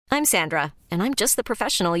I'm Sandra, and I'm just the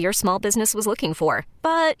professional your small business was looking for.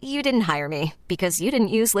 But you didn't hire me because you didn't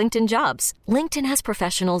use LinkedIn Jobs. LinkedIn has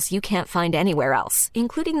professionals you can't find anywhere else,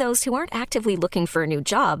 including those who aren't actively looking for a new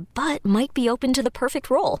job, but might be open to the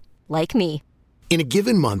perfect role, like me. In a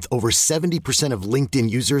given month, over 70% of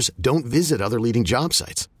LinkedIn users don't visit other leading job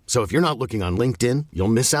sites. So if you're not looking on LinkedIn, you'll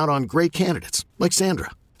miss out on great candidates like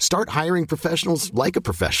Sandra. Start hiring professionals like a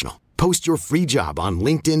professional. Post your free job on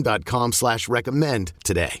linkedin.com/recommend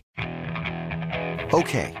today.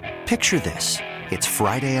 Okay, picture this. It's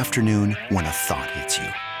Friday afternoon when a thought hits you.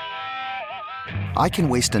 I can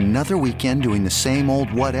waste another weekend doing the same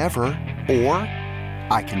old whatever, or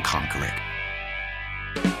I can conquer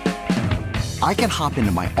it. I can hop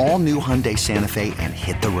into my all-new Hyundai Santa Fe and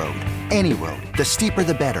hit the road. Any road. The steeper,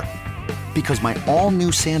 the better. Because my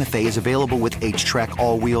all-new Santa Fe is available with H-Track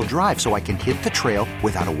all-wheel drive, so I can hit the trail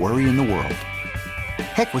without a worry in the world.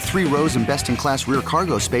 Heck, with 3 rows and best-in-class rear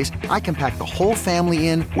cargo space, I can pack the whole family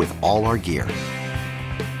in with all our gear.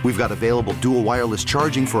 We've got available dual wireless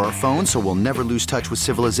charging for our phones, so we'll never lose touch with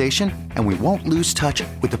civilization, and we won't lose touch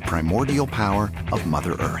with the primordial power of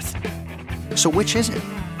Mother Earth. So which is it?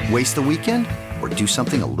 Waste the weekend or do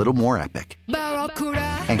something a little more epic?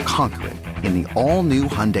 And conquer it in the all-new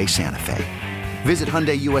Hyundai Santa Fe. Visit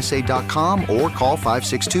HyundaiUSA.com or call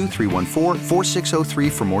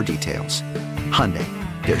 562-314-4603 for more details. Hyundai,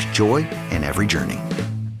 there's joy in every journey.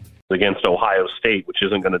 Against Ohio State, which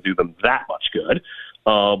isn't going to do them that much good.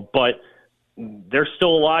 But they're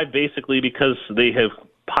still alive basically because they have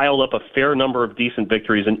piled up a fair number of decent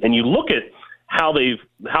victories. And you look at how they've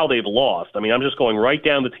lost. I mean, I'm just going right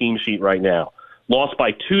down the team sheet right now. Lost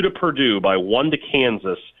by 2 to Purdue, by 1 to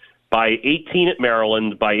Kansas, by 18 at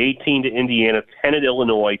Maryland, by 18 to Indiana, 10 at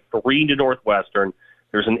Illinois, 3 to Northwestern.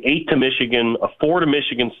 There's an 8 to Michigan, a 4 to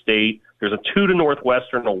Michigan State. There's a 2 to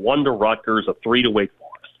Northwestern, a 1 to Rutgers, a 3 to Wake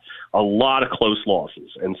Forest. A lot of close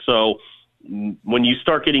losses. And so when you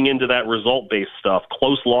start getting into that result-based stuff,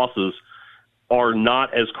 close losses are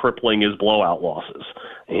not as crippling as blowout losses.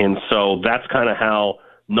 And so that's kind of how,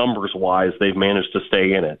 numbers-wise, they've managed to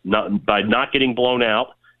stay in it, by not getting blown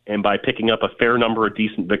out and by picking up a fair number of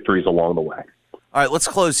decent victories along the way. All right, let's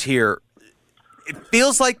close here. It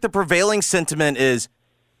feels like the prevailing sentiment is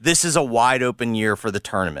this is a wide-open year for the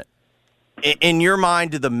tournament. In your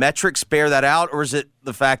mind, do the metrics bear that out, or is it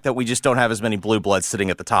the fact that we just don't have as many blue bloods sitting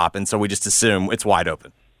at the top, and so we just assume it's wide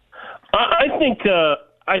open?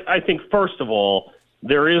 I think, first of all,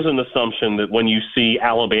 there is an assumption that when you see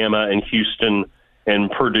Alabama and Houston and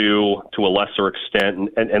Purdue to a lesser extent,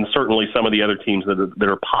 and certainly some of the other teams that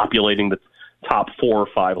are populating the top 4 or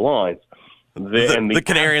 5 lines, the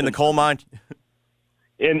canary in the coal mine,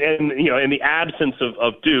 and in the absence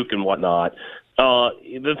of Duke and whatnot,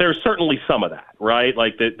 there's certainly some of that, right?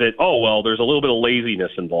 Like that. There's a little bit of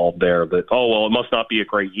laziness involved there. That it must not be a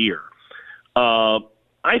great year.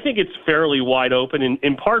 I think it's fairly wide open,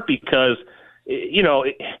 in part because,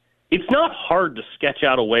 it's not hard to sketch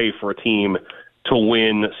out a way for a team to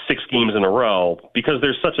win 6 games in a row because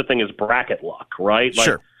there's such a thing as bracket luck, right? Like,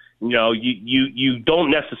 sure. You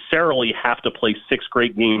don't necessarily have to play 6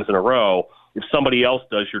 great games in a row if somebody else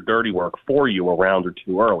does your dirty work for you a round or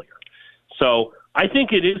 2 earlier. So I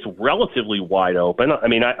think it is relatively wide open. I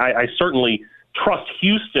mean, I certainly trust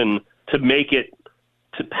Houston to make it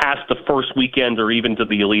to pass the first weekend or even to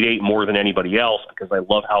the Elite Eight more than anybody else because I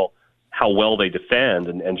love how well they defend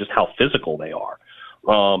and just how physical they are.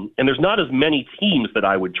 And there's not as many teams that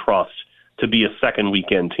I would trust to be a second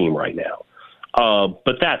weekend team right now.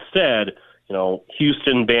 But that said,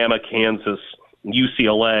 Houston, Bama, Kansas,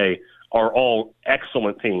 UCLA are all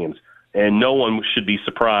excellent teams, and no one should be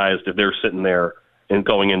surprised if they're sitting there and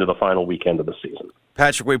going into the final weekend of the season.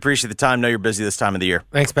 Patrick, we appreciate the time. I know you're busy this time of the year.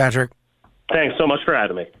 Thanks, Patrick. Thanks so much for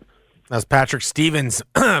having me. That was Patrick Stevens,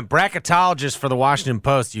 bracketologist for the Washington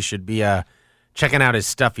Post. You should be checking out his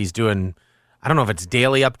stuff. He's doing, I don't know if it's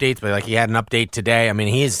daily updates, but like he had an update today. I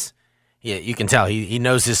mean, you can tell he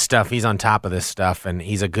knows his stuff. He's on top of this stuff, and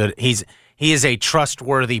he is a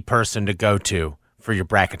trustworthy person to go to for your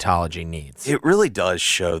bracketology needs. It really does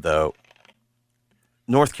show, though,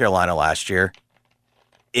 North Carolina last year,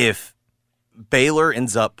 if Baylor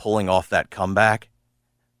ends up pulling off that comeback,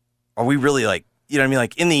 are we really like, you know what I mean?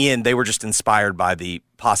 Like, in the end, they were just inspired by the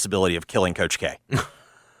possibility of killing Coach K.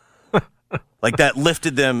 Like, that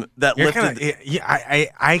lifted them.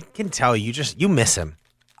 I can tell you miss him.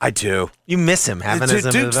 I do. You miss him having his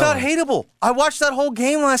Duke's not hateable. I watched that whole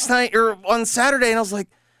game last night or on Saturday, and I was like,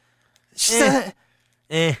 John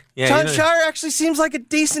Shire actually seems like a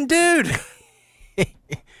decent dude.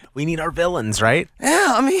 We need our villains, right?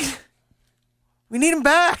 Yeah, I mean, we need him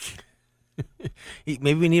back.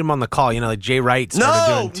 Maybe we need him on the call. Like Jay Wright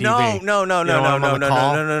started doing TV.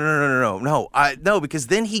 No, because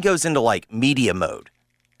then he goes into like media mode.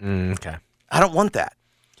 Okay. I don't want that.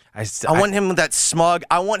 I want him with that smug.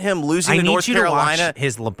 I want him losing to North Carolina. To watch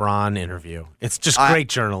his LeBron interview. It's just great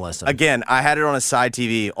journalism. Again, I had it on a side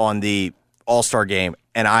TV on the All-Star game,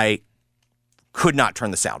 and I could not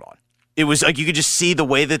turn the sound on. It was like you could just see the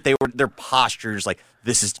way that their postures. Like,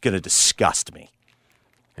 this is going to disgust me.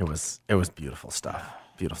 It was beautiful stuff.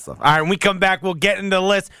 Beautiful stuff. All right, when we come back, we'll get into the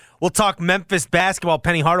list. We'll talk Memphis basketball.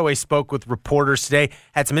 Penny Hardaway spoke with reporters today.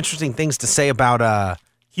 Had some interesting things to say about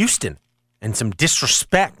Houston and some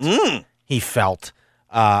disrespect he felt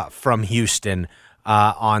from Houston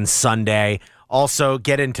on Sunday. Also,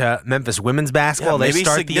 get into Memphis women's basketball. They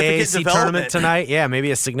start the AAC tournament tonight. Yeah, maybe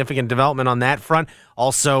a significant development on that front.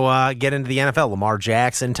 Also, get into the NFL. Lamar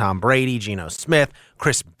Jackson, Tom Brady, Geno Smith,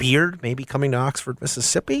 Chris Beard maybe coming to Oxford,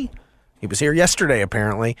 Mississippi. He was here yesterday,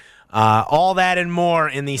 apparently. All that and more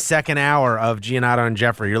in the second hour of Giannato and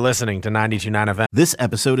Jeffrey. You're listening to 92.9 FM. This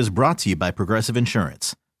episode is brought to you by Progressive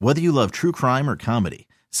Insurance. Whether you love true crime or comedy,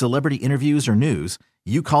 celebrity interviews or news,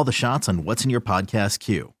 you call the shots on what's in your podcast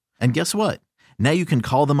queue. And guess what? Now you can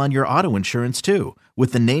call them on your auto insurance too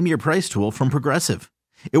with the Name Your Price tool from Progressive.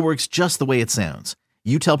 It works just the way it sounds.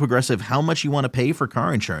 You tell Progressive how much you want to pay for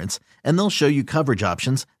car insurance, and they'll show you coverage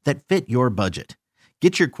options that fit your budget.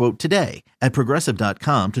 Get your quote today at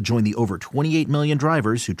Progressive.com to join the over 28 million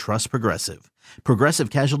drivers who trust Progressive. Progressive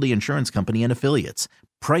Casualty Insurance Company and Affiliates.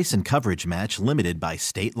 Price and coverage match limited by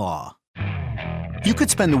state law. You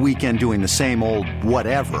could spend the weekend doing the same old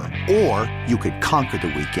whatever, or you could conquer the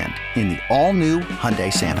weekend in the all-new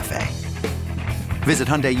Hyundai Santa Fe. Visit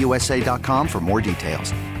HyundaiUSA.com for more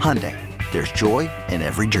details. Hyundai, there's joy in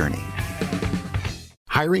every journey.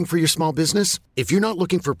 Hiring for your small business? If you're not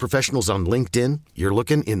looking for professionals on LinkedIn, you're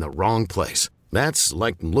looking in the wrong place. That's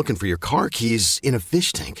like looking for your car keys in a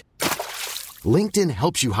fish tank. LinkedIn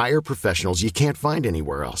helps you hire professionals you can't find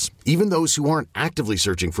anywhere else, even those who aren't actively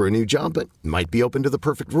searching for a new job but might be open to the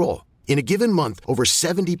perfect role. In a given month, over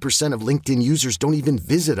 70% of LinkedIn users don't even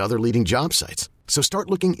visit other leading job sites. So start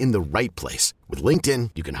looking in the right place. With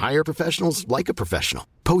LinkedIn, you can hire professionals like a professional.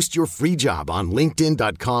 Post your free job on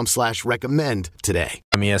linkedin.com/recommend today.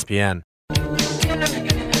 I'm ESPN.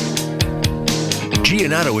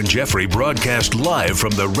 Giannato and Jeffrey broadcast live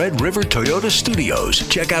from the Red River Toyota Studios.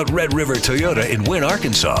 Check out Red River Toyota in Wynn,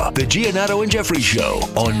 Arkansas. The Giannato and Jeffrey Show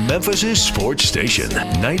on Memphis' sports station,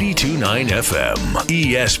 92.9 FM,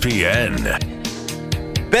 ESPN.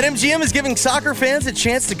 BetMGM is giving soccer fans a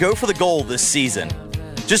chance to go for the goal this season.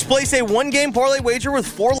 Just place a one-game parlay wager with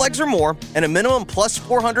 4 legs or more and a minimum plus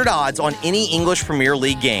 400 odds on any English Premier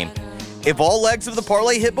League game. If all legs of the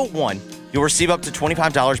parlay hit but one, you'll receive up to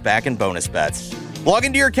 $25 back in bonus bets. Log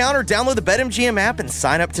into your account or download the BetMGM app and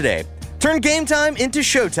sign up today. Turn game time into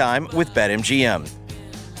showtime with BetMGM.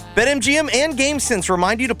 BetMGM and GameSense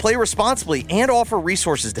remind you to play responsibly and offer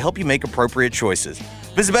resources to help you make appropriate choices.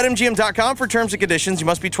 Visit BetMGM.com for terms and conditions. You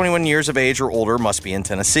must be 21 years of age or older, must be in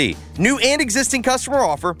Tennessee. New and existing customer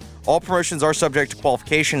offer. All promotions are subject to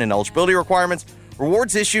qualification and eligibility requirements.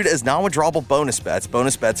 Rewards issued as non-withdrawable bonus bets.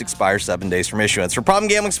 Bonus bets expire 7 days from issuance. For problem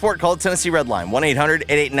gambling support, call the Tennessee Red Line,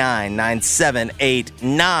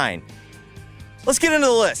 1-800-889-9789. Let's get into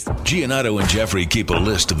the list. Giannato and Jeffrey keep a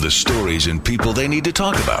list of the stories and people they need to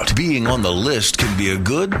talk about. Being on the list can be a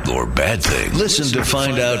good or bad thing. Listen to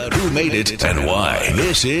find out who made it and why.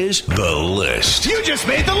 This is The List. You just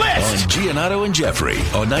made the list! On Giannato and Jeffrey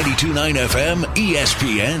on 92.9 FM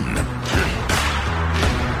ESPN.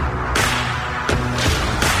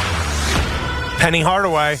 Penny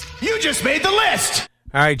Hardaway. You just made the list!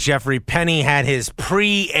 All right, Jeffrey. Penny had his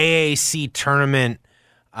pre-AAC tournament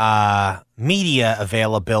media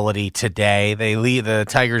availability today. The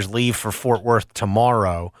Tigers leave for Fort Worth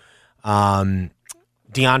tomorrow.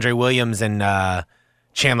 DeAndre Williams and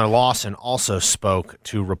Chandler Lawson also spoke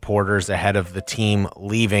to reporters ahead of the team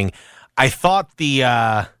leaving. I thought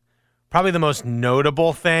the probably the most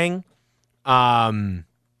notable thing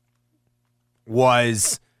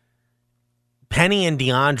was Penny and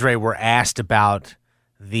DeAndre were asked about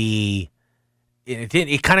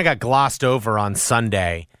it kind of got glossed over on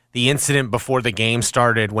Sunday, the incident before the game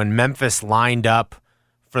started when Memphis lined up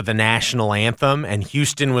for the national anthem and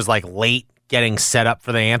Houston was like late getting set up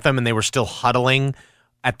for the anthem and they were still huddling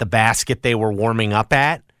at the basket they were warming up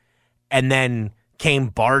at and then came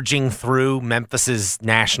barging through Memphis's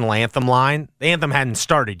national anthem line. The anthem hadn't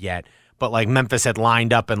started yet, but like Memphis had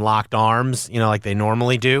lined up and locked arms, like they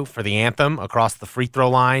normally do for the anthem across the free throw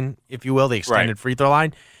line, if you will, the extended free throw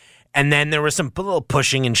line. And then there was some little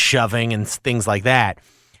pushing and shoving and things like that.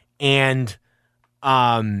 And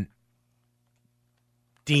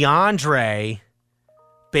DeAndre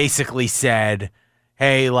basically said,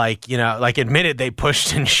 hey, admitted they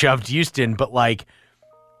pushed and shoved Houston, but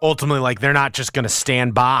ultimately, they're not just going to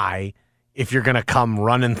stand by if you're going to come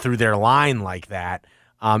running through their line like that.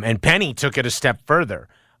 And Penny took it a step further.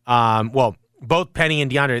 Both Penny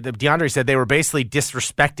and DeAndre said they were basically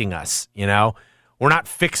disrespecting us. We're not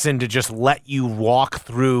fixing to just let you walk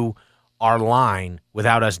through our line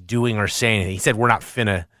without us doing or saying anything. He said we're not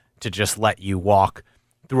finna to just let you walk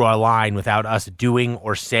through our line without us doing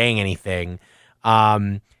or saying anything.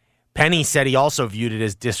 Penny said he also viewed it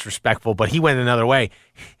as disrespectful, but he went another way.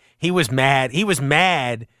 He was mad. He was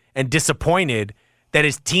mad and disappointed that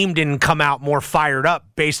his team didn't come out more fired up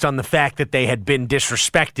based on the fact that they had been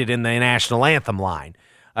disrespected in the national anthem line.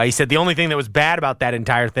 He said the only thing that was bad about that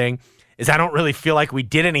entire thing is I don't really feel like we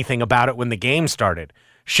did anything about it when the game started.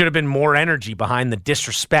 Should have been more energy behind the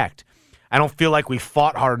disrespect. I don't feel like we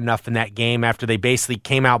fought hard enough in that game after they basically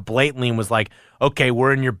came out blatantly and was like, okay,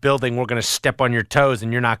 we're in your building, we're going to step on your toes,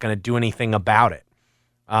 and you're not going to do anything about it.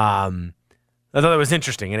 I thought that was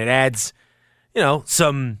interesting, and it adds,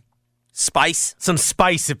 some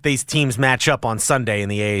spice if these teams match up on Sunday in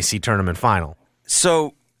the AAC tournament final.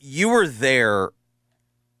 So you were there.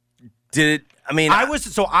 I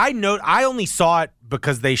only saw it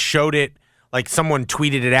because they showed it. Someone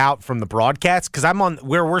tweeted it out from the broadcast because I'm on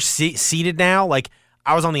where we're seated now.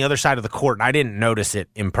 I was on the other side of the court and I didn't notice it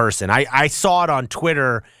in person. I saw it on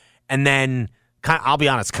Twitter and then I'll be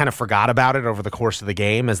honest, kind of forgot about it over the course of the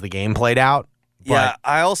game as the game played out. Yeah,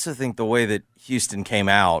 I also think the way that Houston came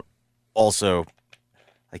out also,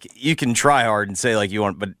 you can try hard and say you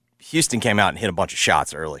want, but Houston came out and hit a bunch of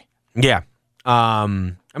shots early. Yeah. It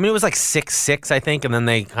was 6-6, I think, and then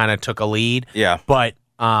they kind of took a lead. Yeah. But,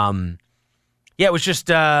 yeah, it was just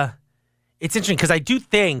it's interesting because I do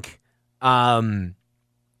think the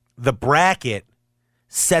bracket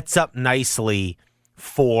sets up nicely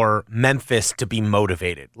for Memphis to be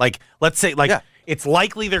motivated. Let's say, It's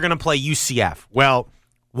likely they're going to play UCF. Well,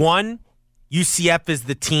 one, UCF is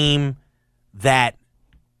the team that,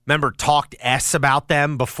 remember, talked S about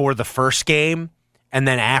them before the first game, and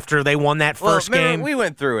then after they won that first game. We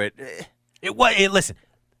went through it. Listen,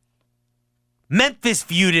 Memphis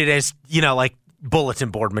viewed it as, bulletin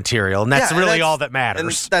board material, and that's all that matters.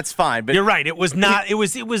 And that's fine, but you're right. It was not. It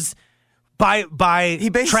was by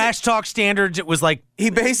trash talk standards. It was he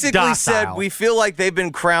basically docile. Said we feel like they've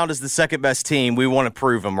been crowned as the second best team. We want to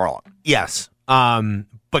prove them wrong. Yes,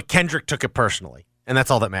 but Kendrick took it personally, and that's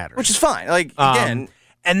all that matters. Which is fine. Again,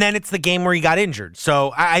 and then it's the game where he got injured.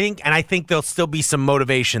 So I think there'll still be some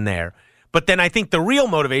motivation there. But then I think the real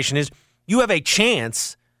motivation is you have a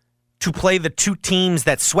chance to play the two teams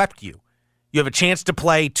that swept you. You have a chance to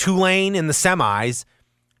play Tulane in the semis,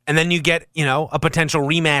 and then you get, a potential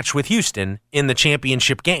rematch with Houston in the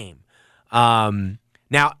championship game.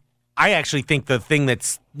 Now, I actually think the thing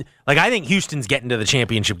that's I think Houston's getting to the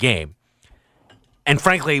championship game. And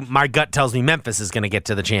frankly, my gut tells me Memphis is going to get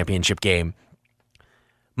to the championship game.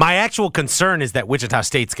 My actual concern is that Wichita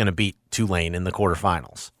State's going to beat Tulane in the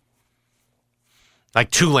quarterfinals.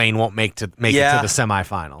 Tulane won't make it to the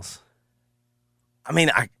semifinals.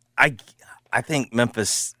 I think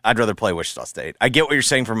Memphis, I'd rather play Wichita State. I get what you're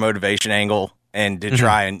saying from a motivation angle and to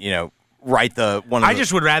try and, right the one.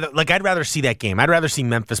 Just would rather, I'd rather see that game. I'd rather see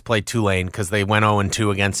Memphis play Tulane because they went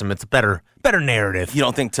 0-2 against them. It's a better narrative. You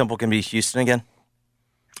don't think Temple can beat Houston again?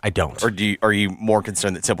 I don't. Or are you more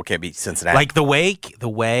concerned that Temple can't beat Cincinnati? The way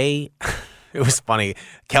it was funny.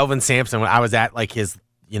 Kelvin Sampson, when I was at his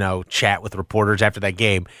chat with reporters after that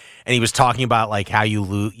game, and he was talking about how you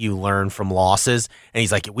learn from losses, and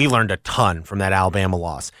he's like, we learned a ton from that Alabama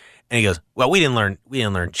loss, and he goes, well, we didn't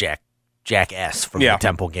learn jack S from the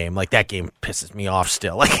Temple game. That game pisses me off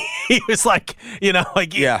still. He was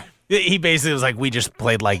he basically was we just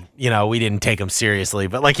played we didn't take them seriously,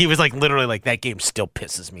 but he was literally that game still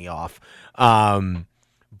pisses me off.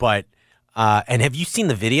 But and have you seen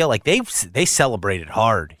the video? They celebrated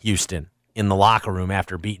hard, Houston, in the locker room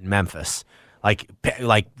after beating Memphis.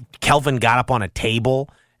 Kelvin got up on a table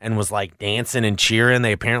and was dancing and cheering.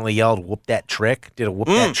 They apparently yelled "whoop that trick," did a "whoop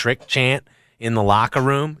that trick" chant in the locker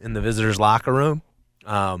room, in the visitors' locker room.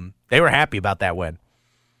 They were happy about that win.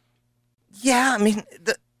 Yeah,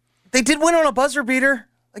 they did win on a buzzer beater.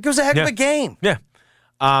 It was a heck of a game. Yeah.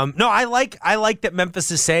 No, I like that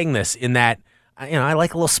Memphis is saying this in that I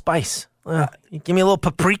like a little spice. Give me a little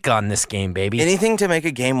paprika on this game, baby. Anything to make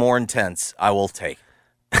a game more intense, I will take.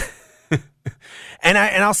 And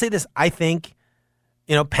I'll say this. I think,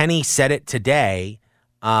 Penny said it today.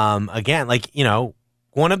 Again,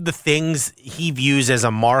 one of the things he views as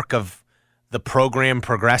a mark of the program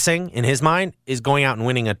progressing in his mind is going out and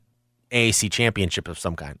winning a AAC championship of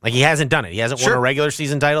some kind. Like, he hasn't done it. He hasn't won a regular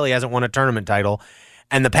season title. He hasn't won a tournament title.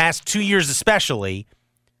 And the past 2 years especially,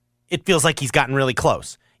 it feels like he's gotten really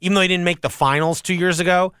close. Even though he didn't make the finals 2 years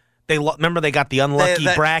ago, remember they got the unlucky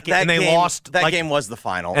bracket and they lost. That game was the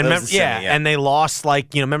final. And and they lost,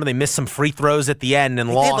 remember they missed some free throws at the end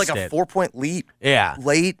and lost it. They had like a 4-point lead. Yeah.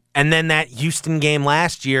 Late. And then that Houston game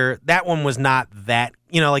last year, that one was not that,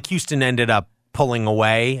 Houston ended up pulling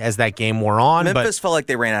away as that game wore on. Memphis felt like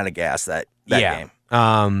they ran out of gas that game.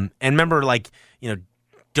 And remember,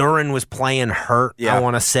 Duran was playing hurt, I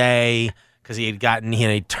want to say, because he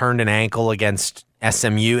had turned an ankle against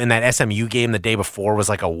SMU. And that SMU game the day before was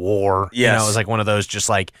like a war. Yes. It was like one of those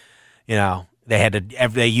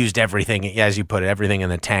they used everything, as you put it, everything in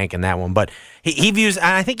the tank in that one. But he views, and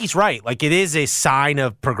I think he's right, like it is a sign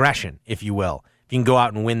of progression, if you will. If you can go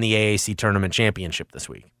out and win the AAC tournament championship this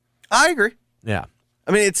week. I agree. Yeah.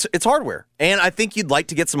 I mean, it's hardware. And I think you'd like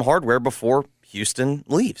to get some hardware before Houston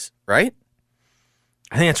leaves, right?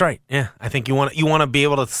 I think that's right. Yeah. I think you want to be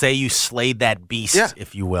able to say you slayed that beast,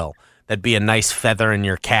 if you will. That'd be a nice feather in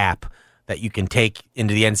your cap that you can take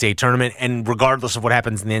into the NCAA tournament. And regardless of what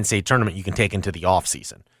happens in the NCAA tournament, you can take into the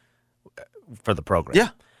offseason for the program. Yeah.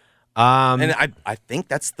 And I think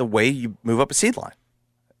that's the way you move up a seed line.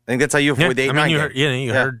 I think that's how you avoid the 8-9 game.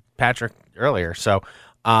 You heard Patrick earlier. So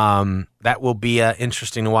that will be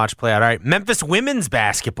interesting to watch play out. All right, Memphis women's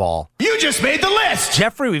basketball. You just made the list.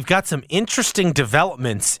 Jeffrey, we've got some interesting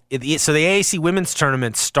developments. So the AAC women's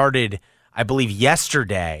tournament started, I believe,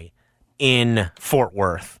 yesterday in Fort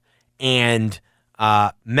Worth. And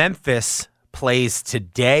Memphis plays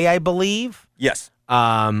today, I believe. Yes.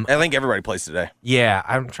 I think everybody plays today. Yeah,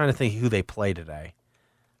 I'm trying to think who they play today.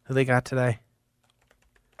 Who they got today?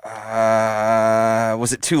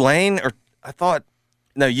 Was it Tulane or I thought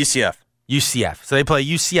no UCF. UCF. So they play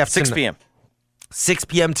UCF 6 p.m. 6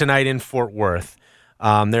 p.m. tonight in Fort Worth.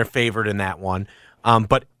 They're favored in that one.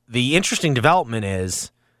 But the interesting development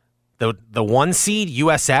is the one seed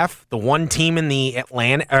USF, the one team in the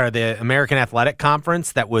the American Athletic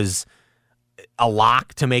Conference that was a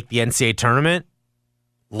lock to make the NCAA tournament,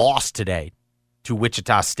 lost today to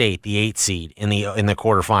Wichita State, the 8th seed in the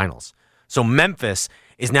quarterfinals. So Memphis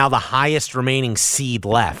is now the highest remaining seed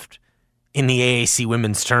left in the AAC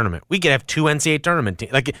women's tournament. We could have 2 NCAA tournament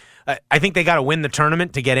teams. I think they got to win the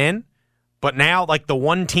tournament to get in. But now, the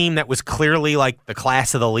one team that was clearly the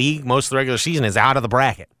class of the league most of the regular season is out of the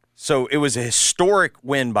bracket. So it was a historic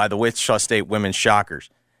win by the Wichita State women's Shockers.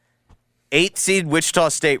 8th seed Wichita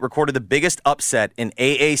State recorded the biggest upset in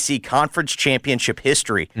AAC conference championship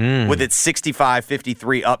history with its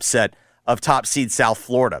 65-53 upset of top seed South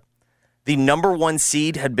Florida. The number 1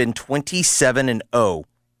 seed had been 27-0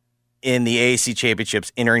 in the AAC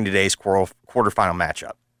championships entering today's quarterfinal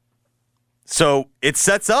matchup. So it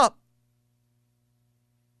sets up.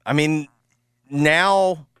 I mean,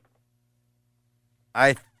 now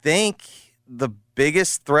I think the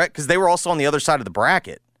biggest threat, because they were also on the other side of the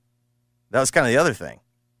bracket. That was kind of the other thing.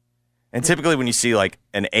 And typically when you see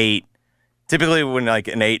an 8, when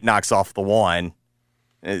an 8 knocks off the 1,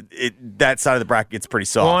 that side of the bracket gets pretty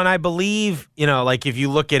soft. Well, and I believe, if you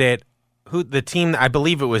look at it, the team, I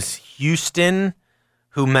believe it was Houston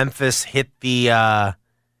who Memphis hit the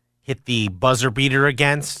buzzer beater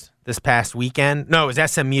against this past weekend. No, it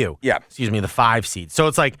was SMU. Yeah. Excuse me, the 5 seed. So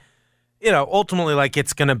it's ultimately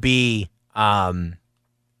it's going to be, ECU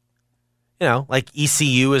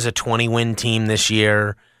is a 20-win team this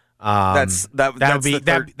year.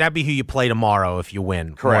 That'd be who you play tomorrow if you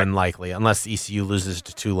win. Correct. More than likely, unless ECU loses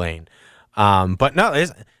to Tulane. But no,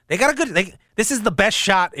 they got a good. This is the best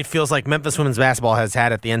shot it feels like Memphis women's basketball has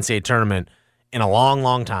had at the NCAA tournament in a long,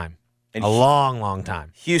 long time. Long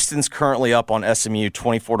time. Houston's currently up on SMU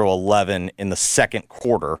 24-11 in the second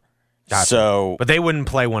quarter. Gotcha. So, but they wouldn't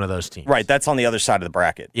play one of those teams. Right, that's on the other side of the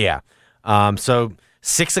bracket. Yeah. So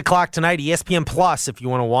 6 o'clock tonight, ESPN Plus, if you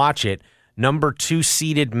want to watch it. Number 2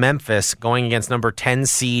 seeded Memphis going against number 10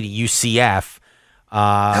 seed UCF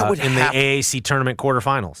in the AAC tournament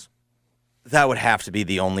quarterfinals. That would have to be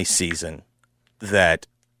the only season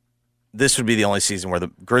this would be the only season where the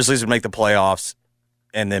Grizzlies would make the playoffs,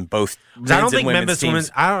 and then both men's I don't think and women's Memphis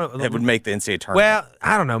teams women's would make the NCAA tournament. Well,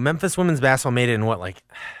 I don't know. Memphis women's basketball made it in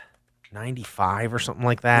 95 or something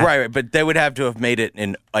like that. Right, but they would have to have made it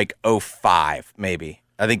in 05 maybe.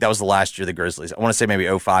 I think that was the last year of the Grizzlies. I want to say maybe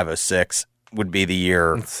 05, 06 would be the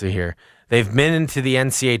year. Let's see here. They've been into the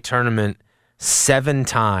NCAA tournament 7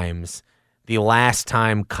 times. The last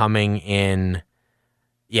time coming in,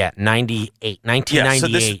 1998. Yeah, so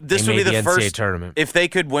this would be the NCAA first tournament. If they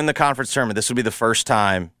could win the conference tournament, this would be the first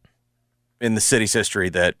time in the city's history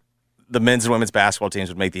that the men's and women's basketball teams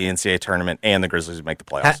would make the NCAA tournament and the Grizzlies would make the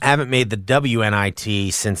playoffs. Haven't made the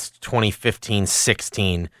WNIT since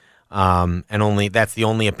 2015-16, and that's the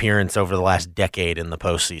only appearance over the last decade in the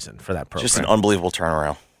postseason for that program. Just an unbelievable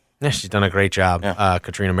turnaround. Yeah, she's done a great job,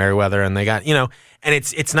 Katrina Merriweather, and they got and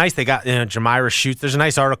it's nice they got Jamira Schutz. There's a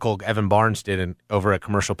nice article Evan Barnes did over at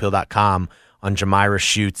CommercialAppeal.com on Jamira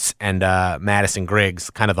Schutz and Madison Griggs,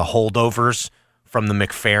 kind of the holdovers from the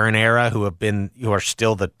McFerrin era who are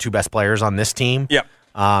still the two best players on this team. Yep.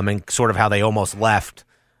 And sort of how they almost left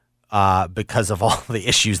because of all the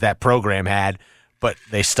issues that program had, but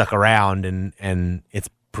they stuck around and it's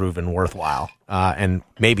proven worthwhile. And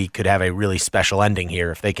maybe could have a really special ending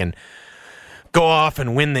here if they can go off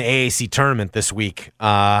and win the AAC tournament this week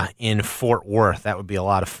in Fort Worth. That would be a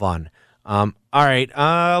lot of fun. All right,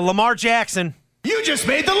 Lamar Jackson. You just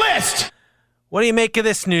made the list. What do you make of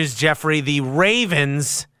this news, Jeffrey? The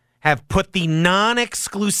Ravens have put the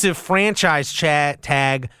non-exclusive franchise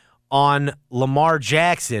tag on Lamar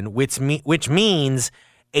Jackson, which means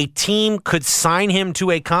a team could sign him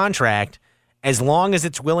to a contract as long as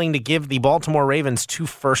it's willing to give the Baltimore Ravens 2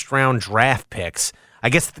 first-round draft picks. I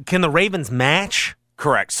guess, can the Ravens match?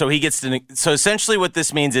 Correct. So so essentially what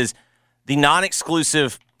this means is the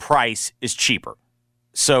non-exclusive price is cheaper.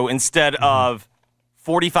 So instead of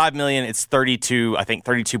 $45 million, it's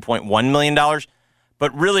 $32.1 million.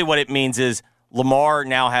 But really what it means is Lamar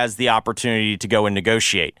now has the opportunity to go and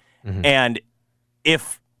negotiate. Mm-hmm. And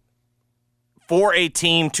if for a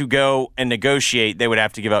team to go and negotiate, they would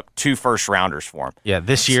have to give up 2 first-rounders for him. Yeah,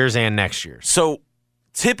 this year's and next year's. So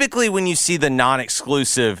typically when you see the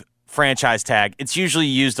non-exclusive franchise tag, it's usually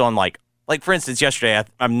used on like for instance, yesterday,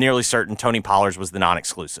 I'm nearly certain Tony Pollard's was the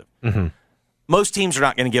non-exclusive. Mm-hmm. Most teams are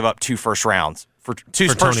not going to give up 2 first-rounders for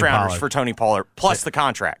Tony Pollard plus the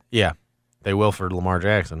contract. Yeah, they will for Lamar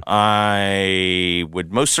Jackson. I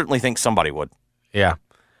would most certainly think somebody would. Yeah.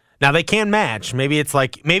 Now they can match. Maybe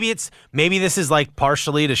this is like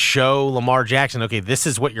partially to show Lamar Jackson, okay, this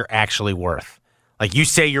is what you're actually worth. Like you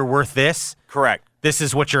say you're worth this. Correct. This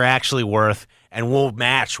is what you're actually worth, and we'll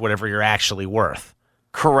match whatever you're actually worth.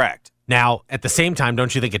 Correct. Now, at the same time,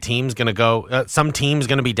 don't you think a team's going to go? Some team's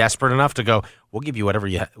going to be desperate enough to go. We'll give you whatever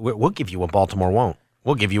we'll give you what Baltimore won't.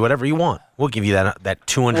 We'll give you whatever you want. We'll give you that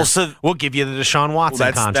 200. We'll give you the Deshaun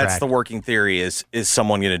Watson contract. That's the working theory. Is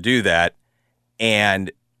someone going to do that?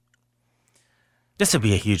 And this would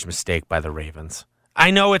be a huge mistake by the Ravens.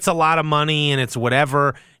 I know it's a lot of money and it's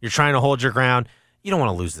whatever. You're trying to hold your ground. You don't want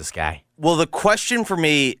to lose this guy. Well, the question for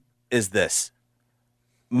me is this: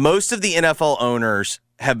 most of the NFL owners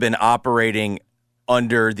have been operating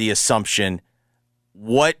under the assumption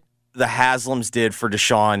what the Haslams did for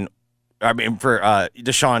Deshaun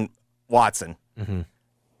Watson. Mm-hmm.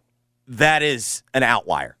 That is an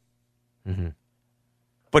outlier. Mm-hmm.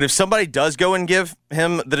 But if somebody does go and give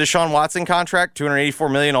him the Deshaun Watson contract,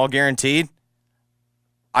 $284 million all guaranteed,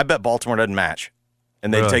 I bet Baltimore doesn't match,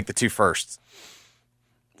 and they'd take the 2 firsts.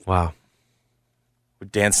 Wow.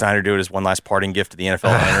 Would Dan Snyder do it as one last parting gift to the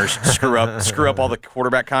NFL owners? screw up all the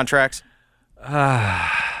quarterback contracts?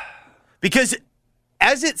 Because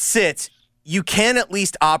as it sits, you can at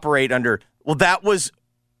least operate under, well, that was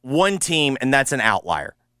one team and that's an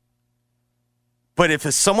outlier. But if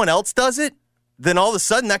someone else does it, then all of a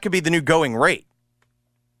sudden that could be the new going rate.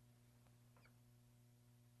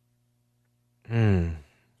 I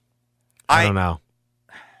don't know.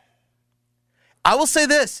 I will say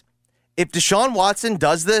this. If Deshaun Watson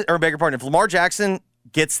does this, or beg your pardon, if Lamar Jackson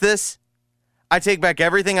gets this, I take back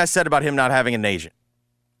everything I said about him not having an agent.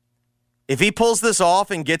 If he pulls this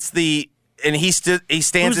off and gets he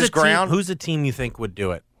stands his ground. Who's the team you think would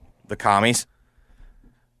do it? The Commies.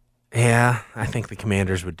 Yeah, I think the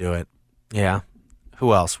Commanders would do it. Yeah.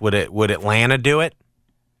 Who else? Would Atlanta do it?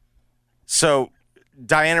 So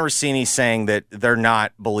Diana Rossini's saying that they're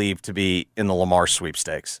not believed to be in the Lamar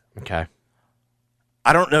sweepstakes. Okay.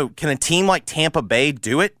 I don't know. Can a team like Tampa Bay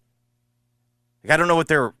do it? I don't know what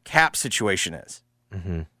their cap situation is.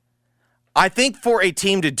 Mm-hmm. I think for a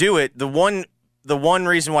team to do it, the one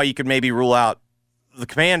reason why you could maybe rule out the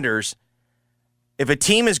Commanders, if a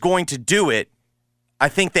team is going to do it, I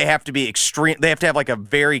think they have to be extreme. They have to have like a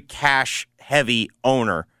very cash-heavy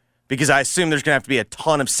owner because I assume there's going to have to be a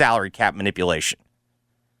ton of salary cap manipulation.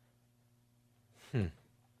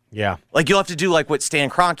 Yeah. Like you'll have to do like what Stan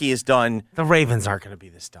Kroenke has done. The Ravens aren't going to be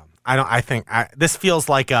this dumb. This feels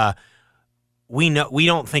like we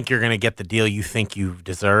don't think you're going to get the deal you think you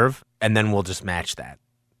deserve, and then we'll just match that.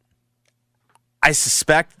 I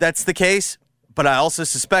suspect that's the case, but I also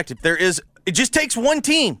suspect if there is, it just takes one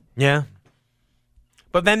team. Yeah.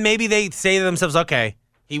 But then maybe they say to themselves, okay,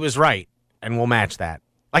 he was right. and we'll match that.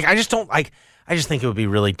 Like, I just think it would be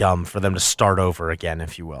really dumb for them to start over again,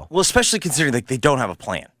 if you will. Well, especially considering like they don't have a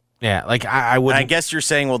plan. Yeah, like I would. I guess you're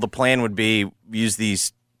saying, well, the plan would be use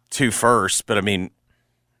these two first, but I mean,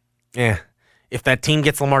 yeah, if that team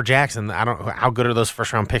gets Lamar Jackson, I don't know how good are those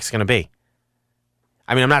first round picks going to be.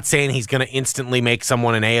 I mean, I'm not saying he's going to instantly make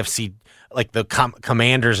someone an AFC, like the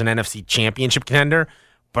Commanders, an NFC championship contender,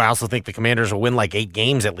 but I also think the Commanders will win like 8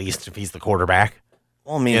 games at least if he's the quarterback.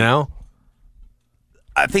 Well, I mean, you know,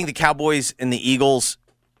 I think the Cowboys and the Eagles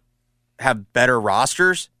have better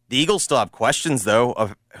rosters. The Eagles still have questions, though,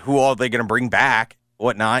 of who all they going to bring back,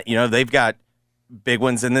 whatnot. You know, they've got big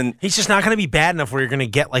ones, and then he's just not going to be bad enough where you're going to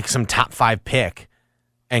get like some top 5 pick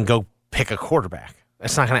and go pick a quarterback.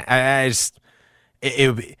 That's not going to.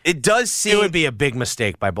 It does seem it would be a big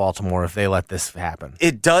mistake by Baltimore if they let this happen.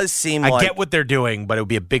 It does seem I get what they're doing, but it would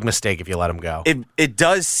be a big mistake if you let them go. It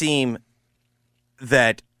does seem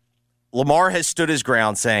that Lamar has stood his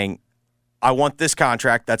ground saying, I want this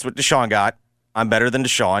contract. That's what Deshaun got. I'm better than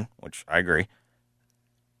Deshaun, which I agree.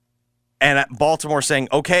 And Baltimore saying,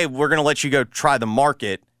 okay, we're going to let you go try the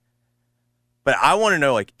market. But I want to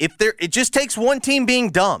know, like, if it just takes one team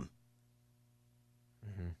being dumb.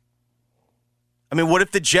 I mean, what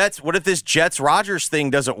if this Jets-Rodgers thing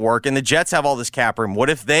doesn't work and the Jets have all this cap room? What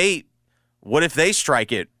if they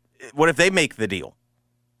strike it? What if they make the deal?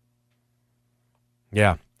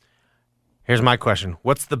 Yeah. Here's my question.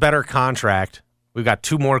 What's the better contract? We've got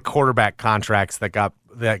 2 more quarterback contracts that got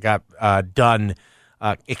done,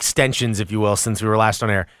 extensions, if you will, since we were last on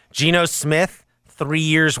air. Geno Smith, 3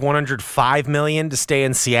 years, $105 million to stay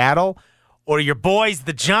in Seattle, or your boys,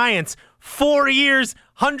 the Giants, 4 years,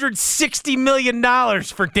 $160 million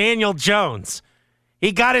for Daniel Jones.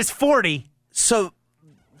 He got his 40. So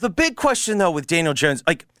the big question, though, with Daniel Jones,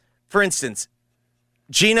 like, for instance,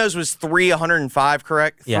 Geno's was 105,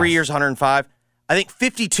 correct? Yes. 3 years, 105. I think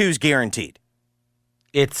 52 is guaranteed.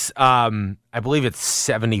 It's, I believe it's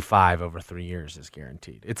 75 over 3 years is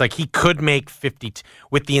guaranteed. It's like he could make 50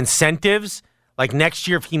 with the incentives. Like next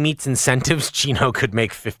year, if he meets incentives, Geno could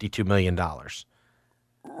make $52 million.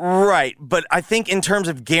 Right, but I think in terms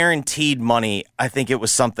of guaranteed money, I think it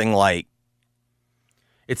was something like...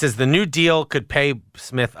 It says the new deal could pay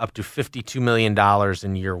Smith up to $52 million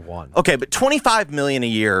in year 1. Okay, but $25 million a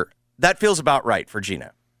year, that feels about right for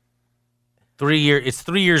Geno. 3 year, it's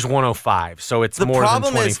 3 years, 105, so it's more than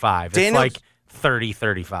 25. It's like 30,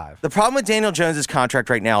 35. The problem with Daniel Jones' contract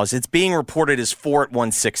right now is it's being reported as 4 at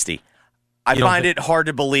 160. I find it hard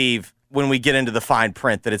to believe when we get into the fine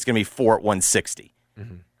print that it's going to be 4 at 160.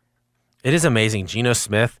 Mm-hmm. It is amazing. Geno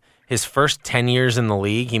Smith, his first 10 years in the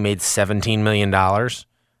league, he made $17 million,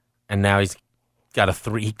 and now he's got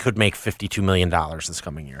he could make $52 million this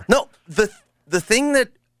coming year. No, the thing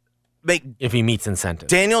that if he meets incentives.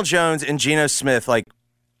 Daniel Jones and Geno Smith, like,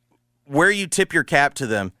 where you tip your cap to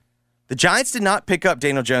them, the Giants did not pick up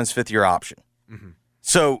Daniel Jones' 5th-year option. Mm-hmm.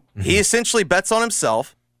 So he essentially bets on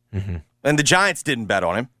himself, and the Giants didn't bet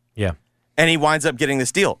on him. Yeah. And he winds up getting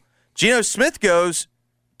this deal. Geno Smith goes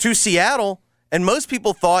to Seattle, and most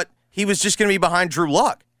people thought he was just going to be behind Drew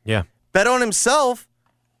Luck. Yeah. Bet on himself,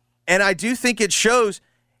 and I do think it shows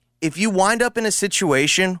if you wind up in a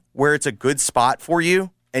situation where it's a good spot for you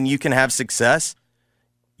and you can have success,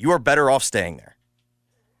 you are better off staying there.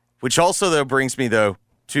 Which also, though, brings me, though,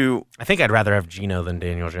 to... I think I'd rather have Geno than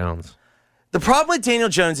Daniel Jones. The problem with Daniel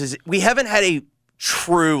Jones is we haven't had a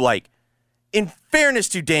true, like, in fairness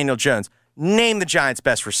to Daniel Jones, name the Giants'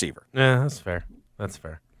 best receiver. Yeah, that's fair. That's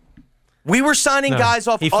fair. We were signing guys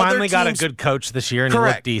off other teams. He finally got a good coach this year, and he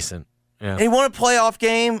looked decent. Yeah. And he won a playoff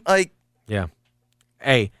game. Like, yeah.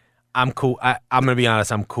 Hey, I'm cool. I'm going to be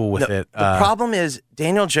honest. I'm cool with it. The problem is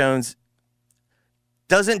Daniel Jones.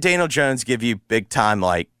 Doesn't Daniel Jones give you big time,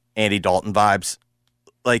 like, Andy Dalton vibes?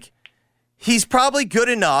 Like, he's probably good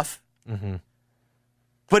enough. Mm-hmm.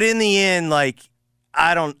 But in the end, like,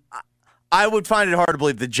 I would find it hard to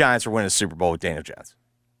believe the Giants are winning a Super Bowl with Daniel Jones.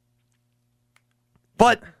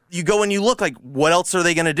 But you go and you look, like, what else are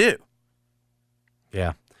they going to do?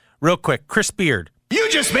 Yeah. Real quick, Chris Beard. You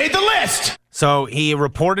just made the list. So he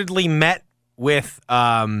reportedly met with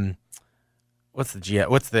what's the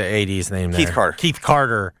AD's name there? Keith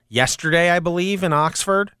Carter yesterday, I believe, in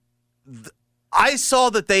Oxford. I saw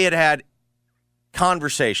that they had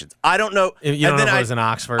conversations. I don't know. You don't know if it was in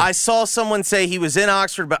Oxford? I saw someone say he was in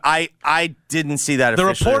Oxford, but I didn't see that. The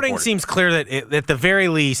reporting seems clear that at the very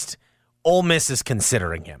least, Ole Miss is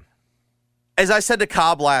considering him. As I said to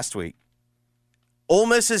Cobb last week, Ole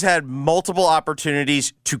Miss has had multiple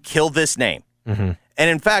opportunities to kill this name. Mm-hmm. And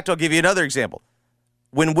in fact, I'll give you another example.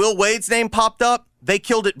 When Will Wade's name popped up, they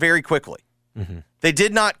killed it very quickly. Mm-hmm. They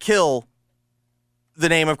did not kill the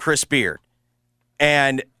name of Chris Beard.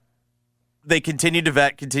 And they continue to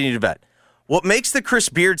vet. What makes the Chris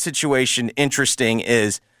Beard situation interesting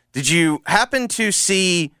is, did you happen to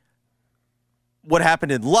see what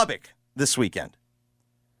happened in Lubbock this weekend?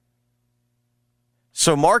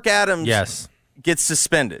 So Mark Adams gets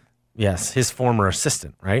suspended. Yes, his former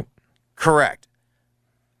assistant, right? Correct.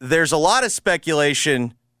 There's a lot of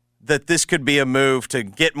speculation that this could be a move to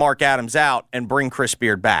get Mark Adams out and bring Chris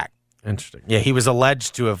Beard back. Interesting. Yeah, he was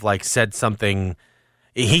alleged to have said something.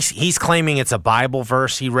 He's claiming it's a Bible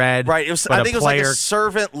verse he read. Right. I think it was like a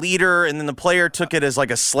servant leader, and then the player took it as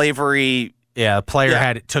like a slavery. Yeah, the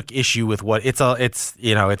player took issue with what it's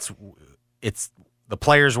the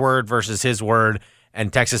player's word versus his word,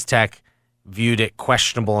 and Texas Tech viewed it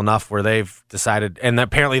questionable enough where they've decided. And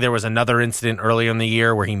apparently there was another incident earlier in the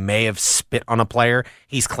year where he may have spit on a player.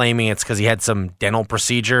 He's claiming it's because he had some dental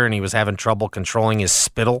procedure and he was having trouble controlling his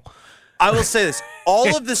spittle. I will say this: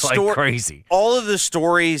 all of the crazy. All of the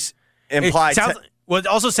stories imply. It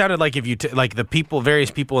also sounded like if you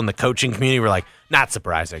various people in the coaching community were like, not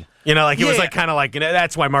surprising. It was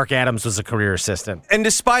that's why Mark Adams was a career assistant. And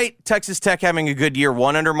despite Texas Tech having a good year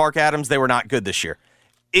one under Mark Adams, they were not good this year.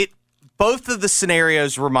 Both of the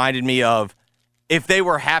scenarios reminded me of if they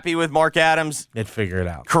were happy with Mark Adams, they'd figure it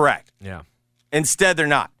out. Correct. Yeah. Instead, they're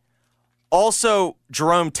not. Also,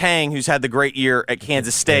 Jerome Tang, who's had the great year at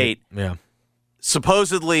Kansas State,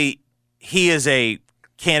 supposedly he is a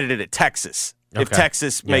candidate at Texas. Okay. If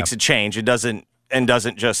Texas makes a change and doesn't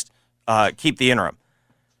just keep the interim.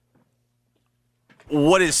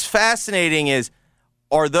 What is fascinating is,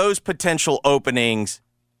 are those potential openings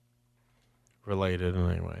related in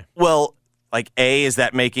any way? Well, is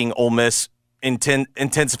that making Ole Miss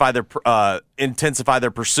intensify their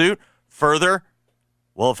pursuit further?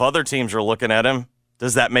 Well, if other teams are looking at him,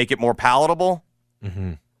 does that make it more palatable?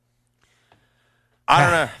 Mm-hmm. I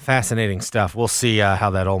don't know. Fascinating stuff. We'll see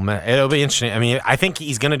how that Ole Miss. It'll be interesting. I mean, I think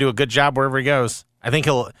he's going to do a good job wherever he goes. I think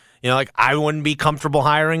he'll. I wouldn't be comfortable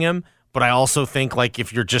hiring him, but I also think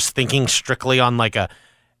if you're just thinking strictly on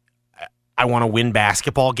I want to win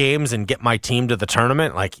basketball games and get my team to the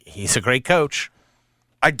tournament, he's a great coach.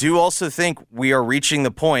 I do also think we are reaching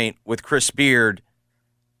the point with Chris Beard.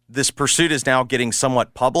 This pursuit is now getting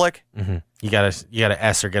somewhat public. Mm-hmm. You gotta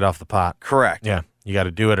S or get off the pot. Correct. Yeah, you got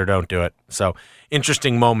to do it or don't do it. So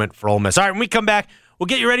interesting moment for Ole Miss. All right, when we come back, we'll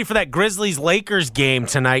get you ready for that Grizzlies-Lakers game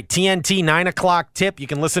tonight. TNT 9 o'clock tip. You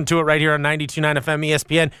can listen to it right here on 92.9 FM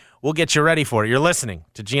ESPN. We'll get you ready for it. You're listening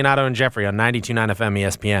to Giannotto and Jeffrey on 92.9 FM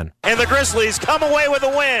ESPN. And the Grizzlies come away with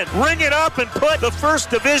a win. Ring it up and put the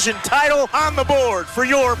first division title on the board for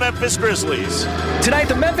your Memphis Grizzlies. Tonight,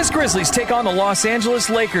 the Memphis Grizzlies take on the Los Angeles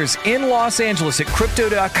Lakers in Los Angeles at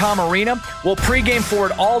Crypto.com Arena. We'll pregame for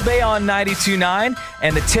it all day on 92.9,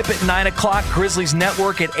 and the tip at 9 o'clock, Grizzlies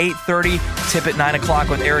Network at 8:30, tip at 9 o'clock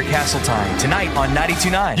with Eric Hasseltine. Tonight on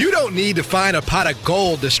 92.9. You don't need to find a pot of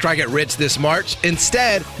gold to strike it rich this March.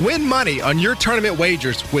 Instead, win money on your tournament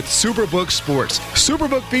wagers with Superbook Sports.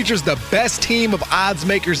 Superbook features the best team of odds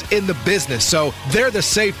makers in the business, so they're the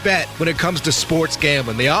safe bet when it comes to sports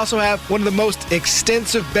gambling. They also have one of the most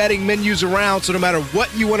extensive betting menus around, so no matter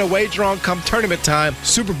what you want to wager on come tournament time,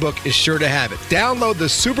 Superbook is sure to have it. Download the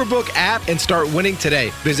Superbook app and start winning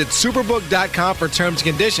today. Visit superbook.com for terms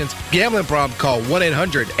and conditions. Gambling problem, call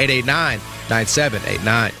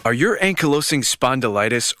 1-800-889-9789. Are your ankylosing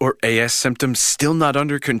spondylitis or AS symptoms still not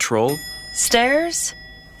under control? Stairs?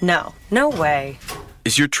 No way.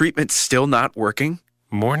 Is your treatment still not working?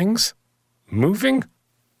 Mornings? Moving?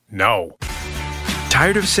 No.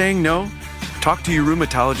 Tired of saying no? Talk to your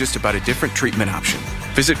rheumatologist about a different treatment option.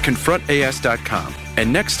 Visit confrontas.com,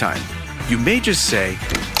 and next time, you may just say,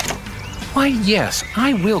 why, yes,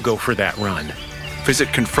 I will go for that run. Visit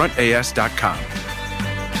confrontas.com.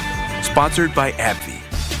 Sponsored by AbbVie.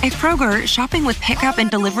 At Kroger, shopping with pickup and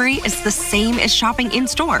delivery is the same as shopping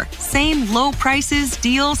in-store. Same low prices,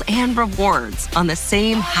 deals, and rewards on the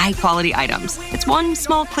same high-quality items. It's one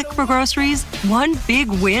small click for groceries, one big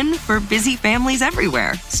win for busy families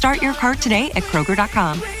everywhere. Start your cart today at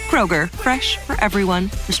Kroger.com. Kroger, fresh for everyone.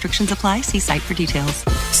 Restrictions apply. See site for details.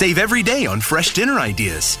 Save every day on fresh dinner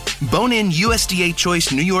ideas. Bone-in USDA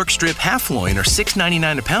Choice New York Strip half loin are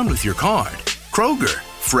 $6.99 a pound with your card. Kroger,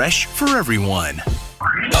 fresh for everyone.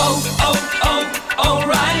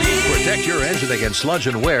 O'Reilly. Protect your engine against sludge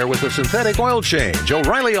and wear with a synthetic oil change.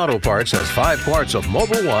 O'Reilly Auto Parts has 5 parts of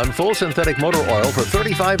Mobil 1 full synthetic motor oil for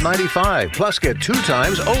 $35.95. Plus, get 2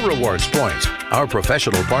 times O Rewards points. Our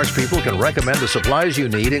professional parts people can recommend the supplies you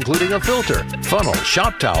need, including a filter, funnel,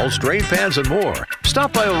 shop towels, drain pans, and more.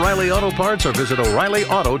 Stop by O'Reilly Auto Parts or visit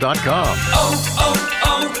O'ReillyAuto.com.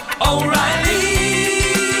 O'Reilly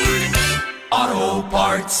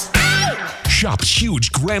Shop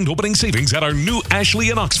huge grand opening savings at our new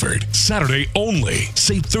Ashley in Oxford. Saturday only.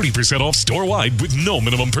 Save 30% off store-wide with no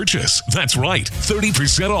minimum purchase. That's right,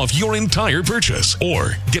 30% off your entire purchase.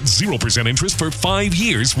 Or get 0% interest for 5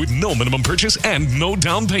 years with no minimum purchase and no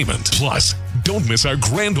down payment. Plus, don't miss our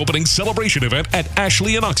grand opening celebration event at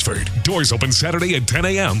Ashley in Oxford. Doors open Saturday at 10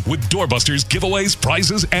 a.m. with doorbusters, giveaways,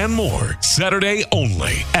 prizes, and more. Saturday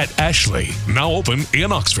only at Ashley. Now open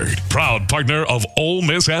in Oxford. Proud partner of Ole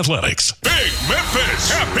Miss Athletics. Big Memphis,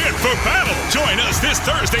 tap in for battle. Join us this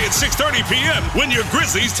Thursday at 6:30 p.m. when your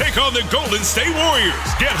Grizzlies take on the Golden State Warriors.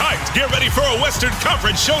 Get hyped, get ready for a Western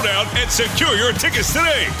Conference showdown, and secure your tickets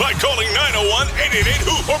today by calling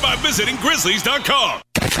 901-888-HOOP or by visiting Grizzlies.com.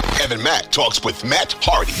 Kevin Mack talks with Matt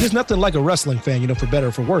Hardy. There's nothing like a wrestling fan, for better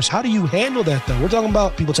or for worse. How do you handle that, though? We're talking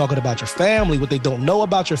about people talking about your family, what they don't know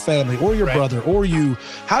about your family or your brother or you.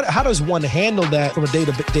 How does one handle that from a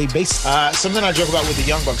day-to-day basis? Something I joke about with the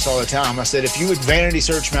Young Bucks all the time. I said, if you would vanity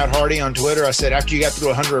search Matt Hardy on Twitter, I said, after you got through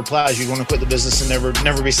 100 replies, you'd want to quit the business and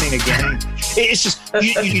never be seen again. It's just,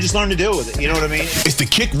 you just learn to deal with it. You know what I mean? It's the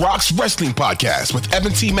Kick Rocks Wrestling Podcast with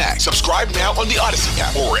Evan T. Mack. Subscribe now on the Odyssey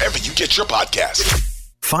app or wherever you get your podcasts.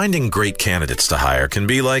 Finding great candidates to hire can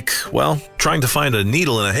be like, well, trying to find a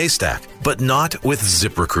needle in a haystack, but not with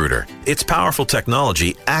ZipRecruiter. Its powerful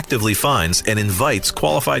technology actively finds and invites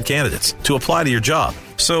qualified candidates to apply to your job.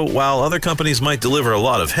 So while other companies might deliver a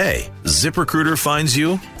lot of hay, ZipRecruiter finds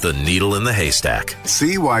you the needle in the haystack.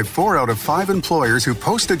 See why 4 out of 5 employers who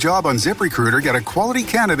post a job on ZipRecruiter get a quality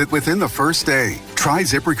candidate within the first day. Try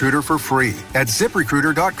ZipRecruiter for free at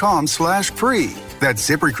ZipRecruiter.com/free. That's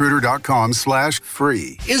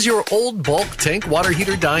ZipRecruiter.com/free. Is your old bulk tank water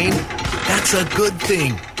heater dying? That's a good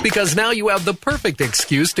thing, because now you have the perfect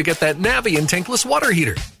excuse to get that Navien tankless water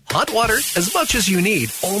heater. Hot water as much as you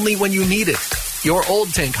need, only when you need it. Your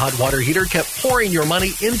old tank hot water heater kept pouring your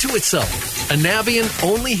money into itself. A Navien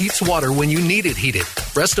only heats water when you need it heated.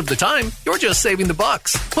 Rest of the time, you're just saving the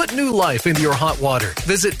bucks. Put new life into your hot water.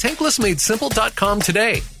 Visit tanklessmadesimple.com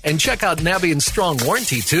today and check out Navien's strong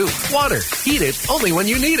warranty too. Water, heat it only when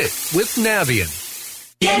you need it with Navien.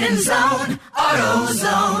 Get in zone,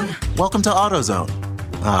 AutoZone. Welcome to AutoZone.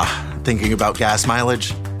 Thinking about gas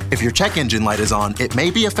mileage? If your check engine light is on, it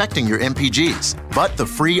may be affecting your MPGs, but the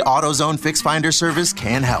free AutoZone Fix Finder service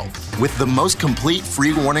can help. With the most complete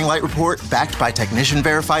free warning light report backed by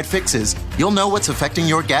technician-verified fixes, you'll know what's affecting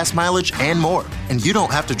your gas mileage and more, and you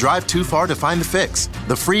don't have to drive too far to find the fix.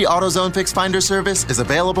 The free AutoZone Fix Finder service is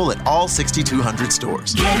available at all 6,200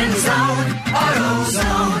 stores. Get in zone,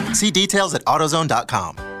 AutoZone. See details at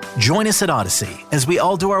AutoZone.com. Join us at Odyssey as we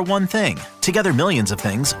all do our one thing, together millions of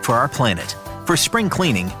things for our planet. For spring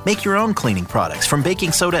cleaning, make your own cleaning products from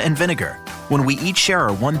baking soda and vinegar. When we each share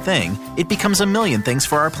our one thing, it becomes a million things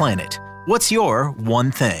for our planet. What's your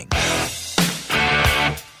one thing?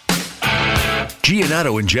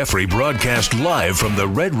 Giannato and Jeffrey broadcast live from the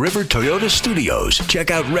Red River Toyota Studios.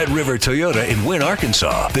 Check out Red River Toyota in Wynn,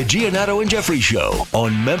 Arkansas. The Giannato and Jeffrey Show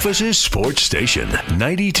on Memphis' sports station,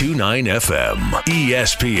 92.9 FM,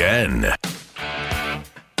 ESPN.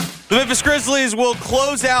 The Memphis Grizzlies will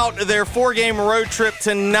close out their 4-game road trip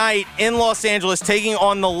tonight in Los Angeles, taking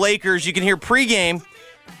on the Lakers. You can hear pregame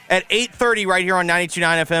at 8:30 right here on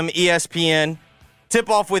 92.9 FM ESPN.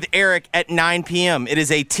 Tip-off with Eric at 9 p.m. It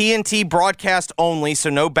is a TNT broadcast only, so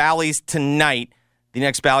no Bally's tonight. The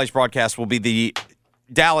next Bally's broadcast will be the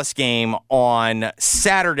Dallas game on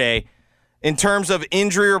Saturday. In terms of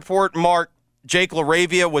injury report, Mark, Jake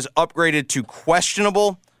LaRavia was upgraded to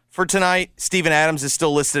questionable for tonight. Steven Adams is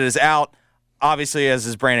still listed as out, obviously, as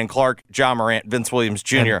is Brandon Clark, John Morant, Vince Williams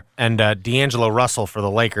Jr. And D'Angelo Russell for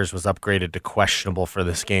the Lakers was upgraded to questionable for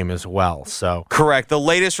this game as well. So correct. The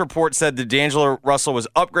latest report said that D'Angelo Russell was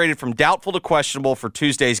upgraded from doubtful to questionable for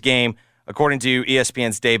Tuesday's game, according to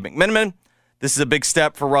ESPN's Dave McMenamin. This is a big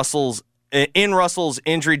step for Russell's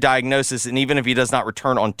injury diagnosis, and even if he does not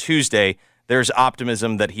return on Tuesday, there's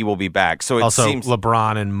optimism that he will be back. So it also, seems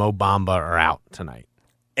LeBron and Mo Bamba are out tonight.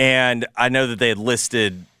 And I know that they had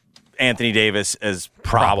listed Anthony Davis as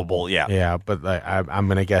probable. Yeah. Yeah, but I'm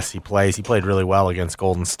going to guess he plays. He played really well against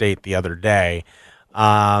Golden State the other day.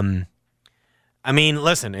 I mean,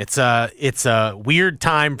 listen, it's a weird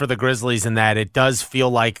time for the Grizzlies in that it does feel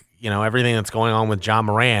like, everything that's going on with John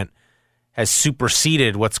Morant has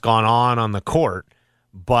superseded what's gone on the court.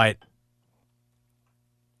 But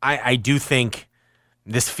I do think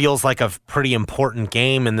this feels like a pretty important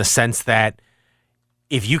game in the sense that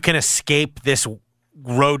if you can escape this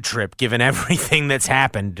road trip, given everything that's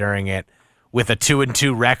happened during it, with a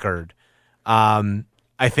 2-2 record, I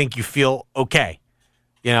think you feel okay.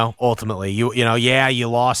 Ultimately, you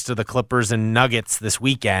lost to the Clippers and Nuggets this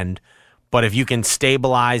weekend, But if you can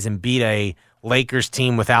stabilize and beat a Lakers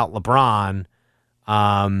team without LeBron,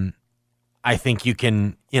 I think you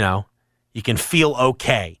can feel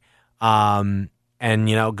okay, and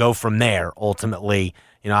go from there. Ultimately,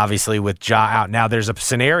 obviously with Ja out now, there's a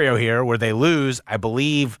scenario here where they lose. I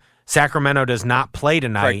believe Sacramento does not play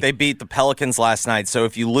tonight. Correct. They beat the Pelicans last night, so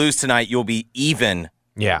if you lose tonight, you'll be even.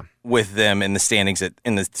 Yeah. With them in the standings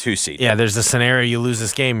in the 2 seed. Yeah, there's a scenario you lose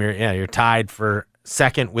this game, you're tied for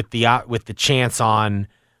second with the chance on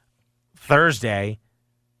Thursday.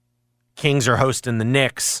 Kings are hosting the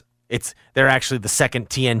Knicks. They're actually the second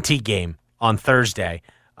TNT game on Thursday.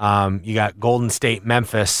 You got Golden State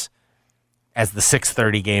Memphis as the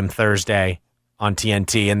 6:30 game Thursday on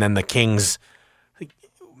TNT, and then the Kings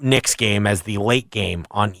Knicks game as the late game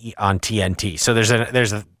on TNT. So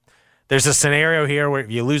there's a scenario here where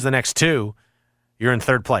if you lose the next two, you're in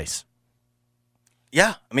third place.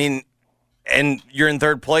 Yeah, I mean, and you're in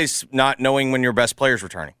third place not knowing when your best player's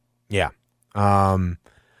returning. Yeah. So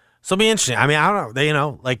it'll be interesting. I mean, I don't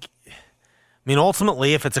know.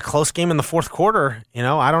 Ultimately, if it's a close game in the fourth quarter,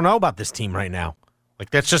 I don't know about this team right now. Like,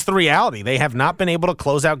 that's just the reality. They have not been able to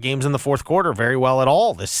close out games in the fourth quarter very well at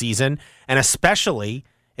all this season, and especially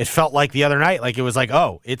it felt like the other night, like it was like,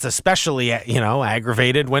 oh, it's especially,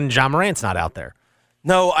 aggravated when Ja Morant's not out there.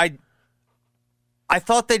 No, I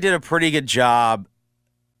thought they did a pretty good job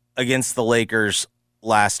against the Lakers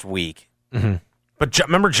last week. Mm-hmm. But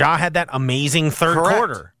remember, Ja had that amazing third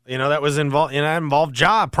quarter. That was involved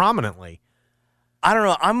Ja prominently. I don't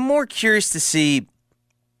know. I'm more curious to see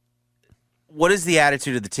what is the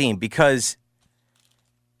attitude of the team, because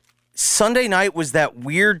Sunday night was that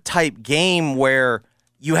weird type game where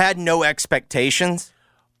you had no expectations.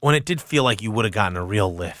 When it did feel like you would have gotten a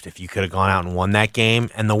real lift if you could have gone out and won that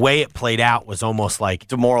game. And the way it played out was almost like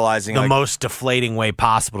demoralizing. The most deflating way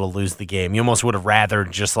possible to lose the game. You almost would have rather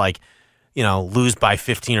just lose by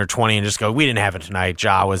 15 or 20 and just go, we didn't have it tonight.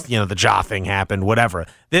 Ja was, the Ja thing happened, whatever.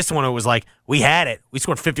 This one, it was like, we had it. We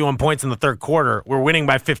scored 51 points in the third quarter. We're winning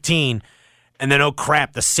by 15. And then, oh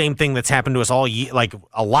crap, the same thing that's happened to us all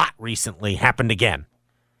a lot recently happened again.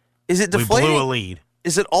 Is it deflating? We blew a lead.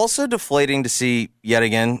 Is it also deflating to see, yet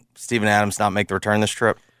again, Steven Adams not make the return this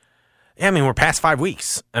trip? Yeah, I mean, we're past 5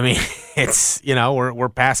 weeks. I mean, it's, we're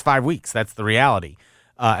past 5 weeks. That's the reality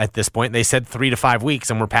at this point. They said 3 to 5 weeks,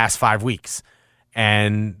 and we're past 5 weeks.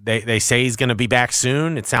 And they say he's going to be back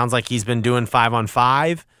soon. It sounds like he's been doing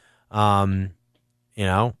 5-on-5, and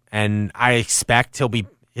I expect he'll be,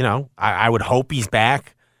 I would hope he's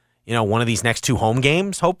back, one of these next 2 home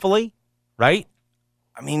games, hopefully, right?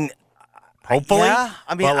 I mean, hopefully. Yeah,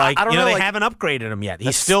 I mean, but I don't know. They haven't upgraded him yet.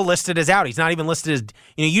 He's still listed as out. He's not even listed as.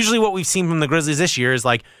 Usually what we've seen from the Grizzlies this year is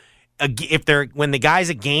like, when the guy's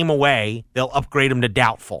a game away, they'll upgrade him to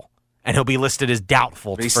doubtful, and he'll be listed as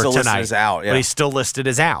doubtful for still tonight. Listed as out, yeah. But he's still listed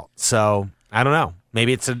as out. So I don't know.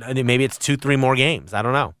 Maybe it's 2-3 more games. I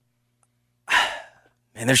don't know.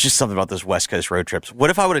 Man, there's just something about those West Coast road trips. What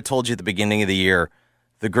if I would have told you at the beginning of the year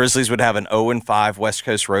the Grizzlies would have an 0-5 West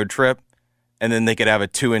Coast road trip, and then they could have a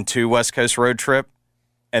 2-2 West Coast road trip,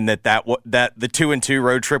 and that the 2-2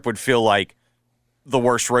 road trip would feel like the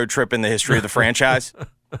worst road trip in the history of the franchise?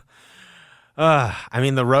 I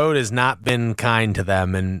mean, the road has not been kind to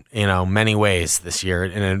them in many ways this year,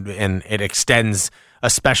 and it extends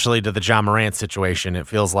especially to the Ja Morant situation. It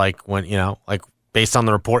feels like when based on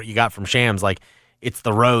the report you got from Shams, like it's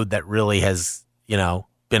the road that really has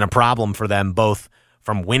been a problem for them, both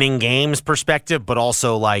from winning games perspective, but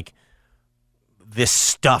also like this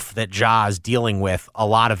stuff that Ja is dealing with. A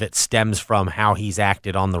lot of it stems from how he's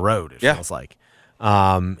acted on the road. It feels like.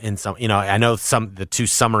 And some, I know the 2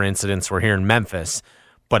 summer incidents were here in Memphis,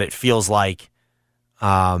 but it feels like,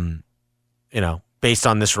 based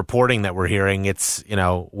on this reporting that we're hearing, it's,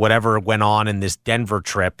 whatever went on in this Denver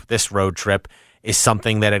trip, this road trip, is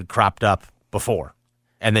something that had cropped up before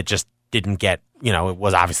and that just didn't get, it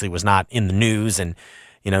was not in the news, and,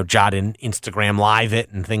 Ja didn't Instagram live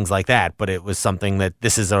it and things like that, but it was something that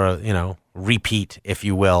this is a, repeat, if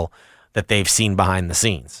you will, that they've seen behind the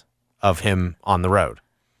scenes of him on the road.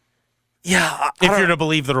 Yeah. If you're to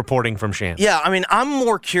believe the reporting from Shams. Yeah, I mean, I'm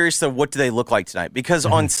more curious to what do they look like tonight, because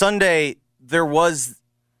on Sunday there was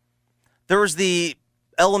the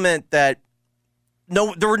element that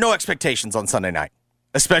there were no expectations on Sunday night,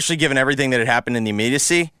 especially given everything that had happened in the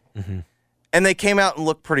immediacy. Mm-hmm. And they came out and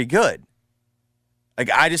looked pretty good. Like,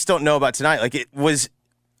 I just don't know about tonight. Like, it was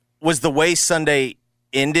the way Sunday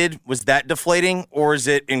ended, was that deflating, or is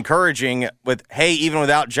it encouraging with, hey, even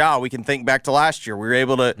without Ja, we can think back to last year. We were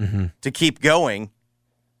able to keep going.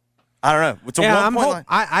 I don't know. It's a 1 point line.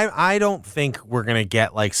 I don't think we're going to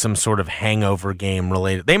get like some sort of hangover game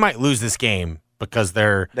related. They might lose this game because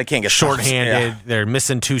they can't get shorthanded. Yeah. They're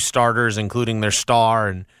missing 2 starters, including their star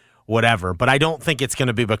and whatever. But I don't think it's going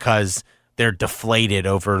to be because they're deflated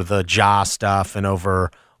over the Ja stuff and over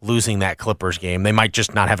losing that Clippers game. They might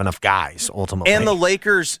just not have enough guys ultimately. And the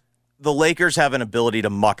Lakers have an ability to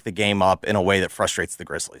muck the game up in a way that frustrates the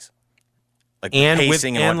Grizzlies. Like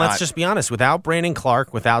pacing and let's just be honest, without Brandon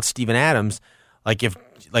Clark, without Steven Adams, if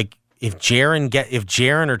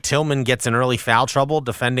Jaren or Tillman gets in early foul trouble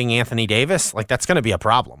defending Anthony Davis, like that's going to be a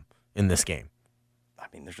problem in this game. I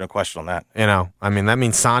mean, there's no question on that. That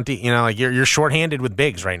means Santi. You're shorthanded with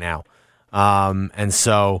bigs right now, and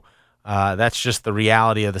so that's just the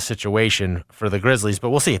reality of the situation for the Grizzlies. But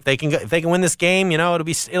we'll see if they can win this game.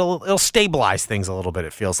 It'll stabilize things a little bit.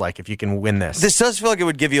 It feels like if you can win this. This does feel like it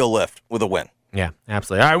would give you a lift with a win. Yeah,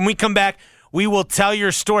 absolutely. All right, when we come back, we will tell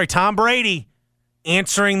your story. Tom Brady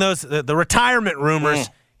answering the retirement rumors.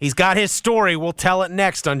 He's got his story. We'll tell it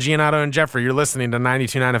next on Giannotto and Jeffrey. You're listening to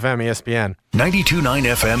 92.9 FM ESPN. 92.9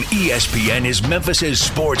 FM ESPN is Memphis'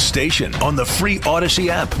 sports station on the free Odyssey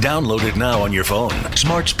app. Download it now on your phone.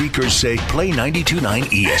 Smart speakers say play 92.9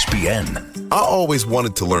 ESPN. I always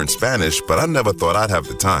wanted to learn Spanish, but I never thought I'd have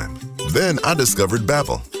the time. Then I discovered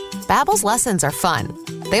Babbel. Babbel's lessons are fun.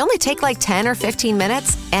 They only take like 10 or 15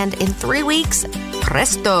 minutes, and in 3 weeks,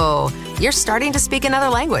 presto, you're starting to speak another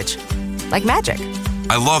language. Like magic.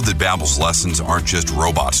 I love that Babbel's lessons aren't just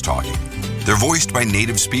robots talking. They're voiced by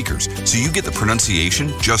native speakers, so you get the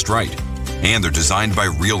pronunciation just right. And they're designed by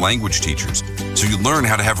real language teachers, so you learn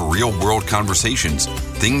how to have real-world conversations,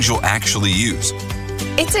 things you'll actually use.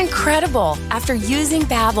 It's incredible. After using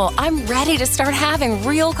Babbel, I'm ready to start having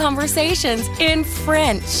real conversations in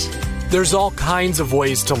French. There's all kinds of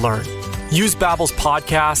ways to learn. Use Babbel's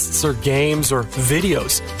podcasts or games or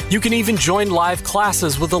videos. You can even join live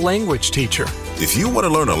classes with a language teacher. If you want to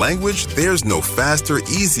learn a language, there's no faster,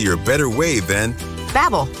 easier, better way than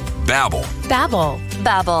Babbel. Babbel. Babbel.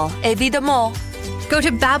 Babbel. Évidemment. Go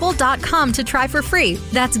to Babbel.com to try for free.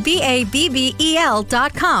 That's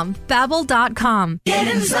Babbel.com. Babbel.com. Get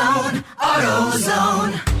in zone,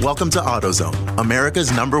 AutoZone. Welcome to AutoZone, America's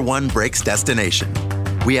 #1 brakes destination.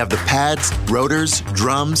 We have the pads, rotors,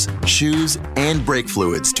 drums, shoes, and brake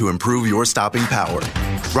fluids to improve your stopping power.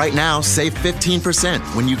 Right now, save 15%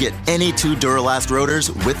 when you get any 2 Duralast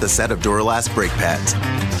rotors with a set of Duralast brake pads.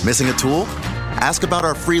 Missing a tool? Ask about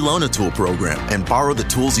our free Loan-A-Tool program and borrow the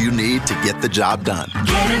tools you need to get the job done.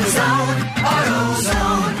 Get in zone,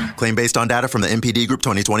 AutoZone. Claim based on data from the MPD Group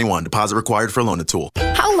 2021. Deposit required for Loan-A-Tool.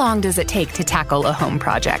 How long does it take to tackle a home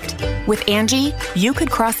project? With Angie, you could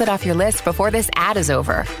cross it off your list before this ad is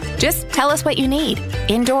over. Just tell us what you need.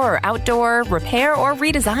 Indoor or outdoor, repair or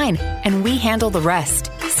redesign. And we handle the rest,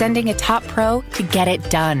 sending a top pro to get it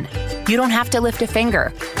done. You don't have to lift a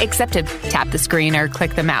finger, except to tap the screen or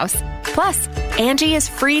click the mouse. Plus, Angie is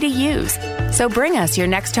free to use. So bring us your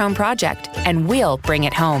next home project, and we'll bring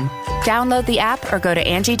it home. Download the app or go to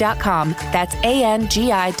Angie.com. That's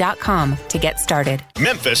ANGI.com to get started.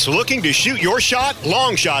 Memphis, looking to shoot your shot?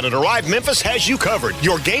 Long Shot at Arrive Memphis has you covered.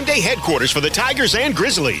 Your game day headquarters for the Tigers and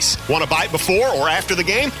Grizzlies. Want to buy it before or after the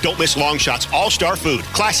game? Don't miss Long Shot's all-star food,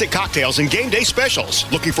 classic cocktails, and game day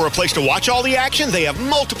specials. Looking for a place to watch all the action? They have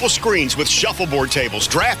multiple screens with shuffleboard tables,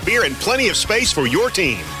 draft beer, and plenty of space for your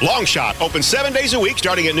team. Long Shot, open 7 days a week,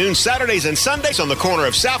 starting at noon Saturdays and Sundays on the corner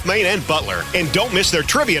of South Main and Butler. And don't miss their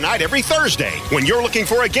trivia night every Thursday. When you're looking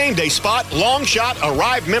for a game day spot, Long Shot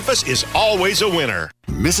Arrive Memphis is always a winner.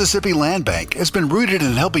 Mississippi Land Bank has been rooted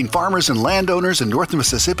in helping farmers and landowners in North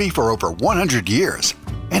Mississippi for over 100 years.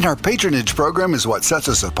 And our patronage program is what sets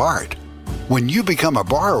us apart. When you become a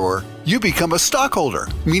borrower, you become a stockholder,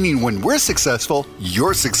 meaning when we're successful,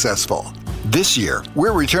 you're successful. This year,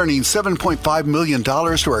 we're returning $7.5 million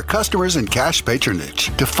to our customers in cash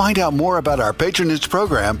patronage. To find out more about our patronage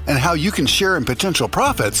program and how you can share in potential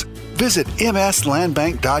profits, visit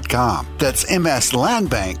mslandbank.com. That's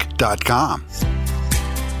mslandbank.com.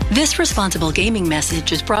 This responsible gaming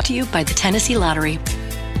message is brought to you by the Tennessee Lottery.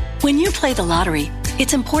 When you play the lottery,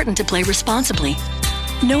 it's important to play responsibly.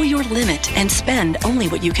 Know your limit and spend only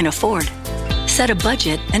what you can afford. Set a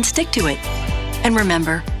budget and stick to it. And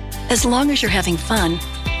remember, as long as you're having fun,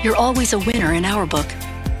 you're always a winner in our book.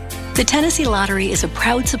 The Tennessee Lottery is a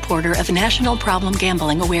proud supporter of National Problem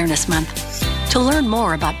Gambling Awareness Month. To learn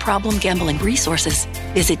more about problem gambling resources,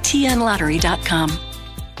 visit tnlottery.com.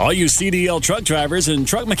 All you CDL truck drivers and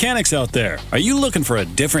truck mechanics out there, are you looking for a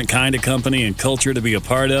different kind of company and culture to be a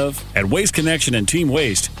part of? At Waste Connection and Team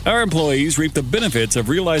Waste, our employees reap the benefits of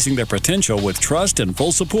realizing their potential with trust and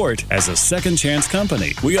full support as a second chance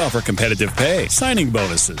company. We offer competitive pay, signing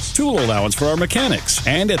bonuses, tool allowance for our mechanics,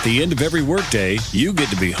 and at the end of every workday, you get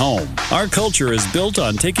to be home. Our culture is built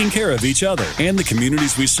on taking care of each other and the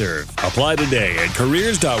communities we serve. Apply today at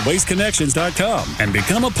careers.wasteconnections.com and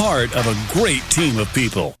become a part of a great team of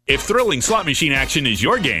people. If thrilling slot machine action is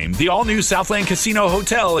your game, the all-new Southland Casino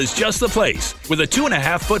Hotel is just the place. With a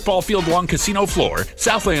 2.5 football field-long casino floor,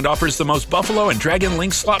 Southland offers the most Buffalo and Dragon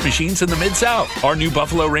Link slot machines in the Mid-South. Our new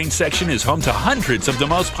Buffalo Range section is home to hundreds of the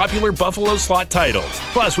most popular Buffalo slot titles.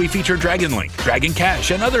 Plus, we feature Dragon Link, Dragon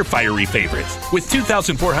Cash, and other fiery favorites. With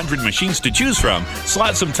 2,400 machines to choose from,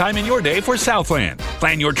 slot some time in your day for Southland.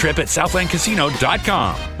 Plan your trip at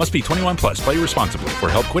southlandcasino.com. Must be 21 plus. Play responsibly. For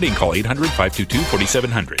help quitting, call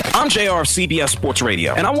 800-522-4700. I'm JR, CBS Sports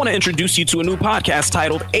Radio, and I want to introduce you to a new podcast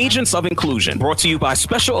titled Agents of Inclusion, brought to you by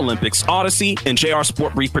Special Olympics, Odyssey, and JR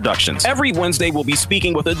Sport Brief Productions. Every Wednesday, we'll be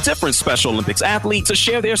speaking with a different Special Olympics athlete to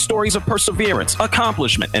share their stories of perseverance,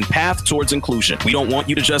 accomplishment, and path towards inclusion. We don't want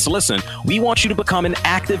you to just listen. We want you to become an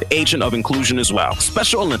active agent of inclusion as well.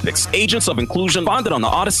 Special Olympics, Agents of Inclusion, find it on the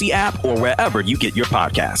Odyssey app or wherever you get your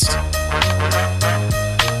podcasts.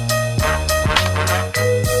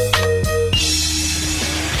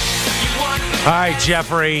 All right,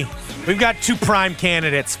 Jeffrey, we've got two prime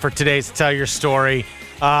candidates for today's Tell Your Story.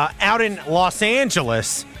 Out in Los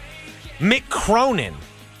Angeles, Mick Cronin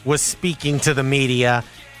was speaking to the media,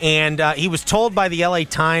 and he was told by the LA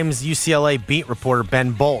Times UCLA beat reporter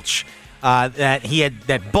Ben Bolch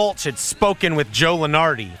that Bolch had spoken with Joe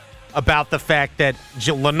Lunardi about the fact that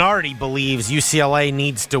Lunardi believes UCLA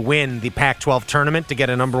needs to win the Pac-12 tournament to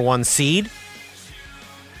get a number one seed.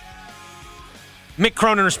 Mick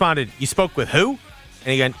Cronin responded, "You spoke with who?"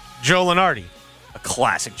 And he went, "Joe Lunardi." A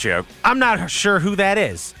classic joke. I'm not sure who that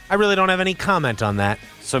is. I really don't have any comment on that.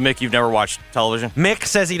 So, Mick, you've never watched television? Mick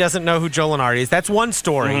says he doesn't know who Joe Lunardi is. That's one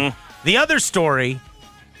story. Mm-hmm. The other story,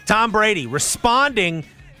 Tom Brady responding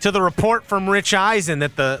to the report from Rich Eisen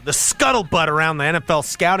that the scuttlebutt around the NFL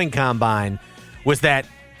scouting combine was that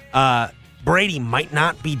Brady might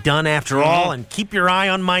not be done after all, and keep your eye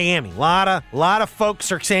on Miami. A lot of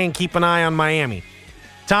folks are saying keep an eye on Miami.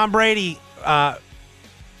 Tom Brady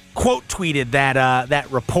quote tweeted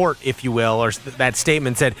that report, if you will, or that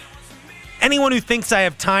statement said, "Anyone who thinks I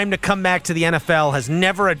have time to come back to the NFL has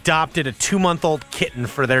never adopted a 2-month-old kitten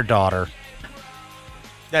for their daughter."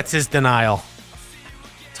 That's his denial.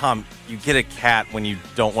 Tom, you get a cat when you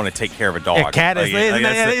don't want to take care of a dog. A cat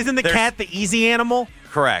isn't the cat the easy animal?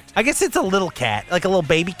 Correct. I guess it's a little cat, like a little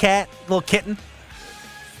baby cat, little kitten.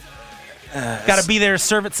 Got to be there to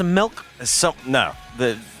serve it some milk. No.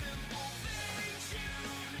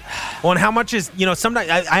 Well, and how much is, sometimes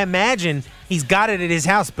I imagine he's got it at his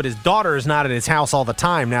house, but his daughter is not at his house all the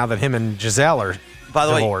time now that him and Giselle are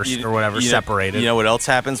divorced or whatever, separated. You know what else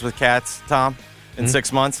happens with cats, Tom, in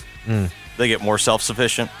 6 months? They get more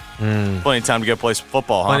self-sufficient. Plenty of time to go play some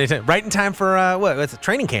football, huh? Right in time for, what's a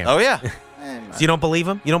training camp? Oh, yeah. So you don't believe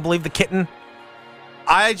him? You don't believe the kitten?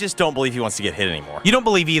 I just don't believe he wants to get hit anymore. You don't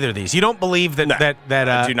believe either of these. You don't believe that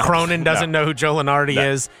Cronin doesn't know who Joe Lunardi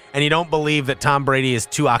is, and you don't believe that Tom Brady is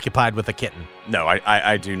too occupied with a kitten. No,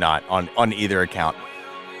 I do not on either account.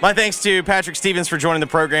 My thanks to Patrick Stevens for joining the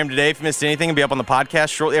program today. If you missed anything, it'll be up on the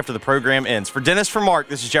podcast shortly after the program ends. For Dennis, for Mark,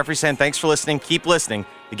 this is Jeffrey saying thanks for listening. Keep listening.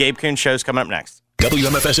 The Gabe Kuhn Show's coming up next.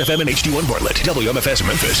 WMFS-FM and HD1 Bartlett. WMFS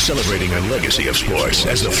Memphis, celebrating a legacy of sports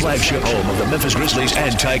as the flagship home of the Memphis Grizzlies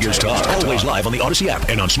and Tigers talk. Always live on the Odyssey app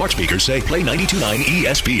and on smart speakers. Say Play 92.9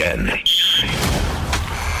 ESPN.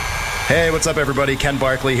 Hey, what's up, everybody? Ken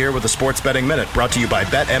Barkley here with the Sports Betting Minute, brought to you by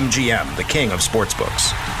BetMGM, the king of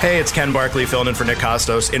sportsbooks. Hey, it's Ken Barkley filling in for Nick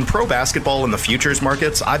Kostos. In pro basketball in the futures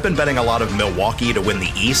markets, I've been betting a lot of Milwaukee to win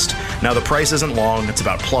the East. Now, the price isn't long. It's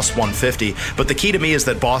about plus 150. But the key to me is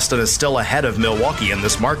that Boston is still ahead of Milwaukee in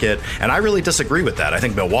this market, and I really disagree with that. I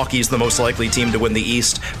think Milwaukee's the most likely team to win the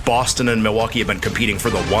East. Boston and Milwaukee have been competing for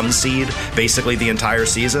the 1 seed basically the entire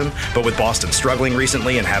season. But with Boston struggling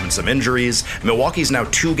recently and having some injuries, Milwaukee's now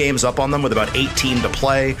 2 games up on them with about 18 to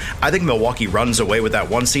play. I think Milwaukee runs away with that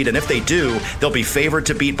 1 seed, and if they do, they'll be favored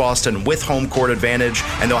to beat Boston with home court advantage,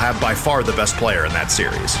 and they'll have by far the best player in that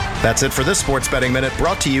series. That's it for this Sports Betting Minute,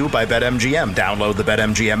 brought to you by BetMGM. Download the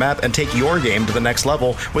BetMGM app and take your game to the next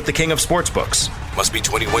level with the king of sportsbooks. Must be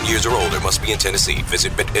 21 years or older. Must be in Tennessee.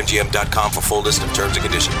 Visit BetMGM.com for full list of terms and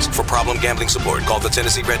conditions. For problem gambling support, call the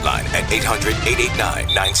Tennessee Red Line at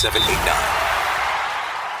 800-889-9789.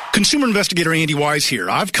 Consumer investigator Andy Wise here.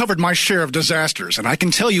 I've covered my share of disasters, and I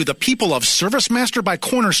can tell you the people of ServiceMaster by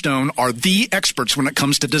Cornerstone are the experts when it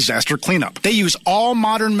comes to disaster cleanup. They use all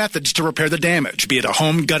modern methods to repair the damage, be it a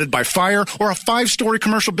home gutted by fire or a 5-story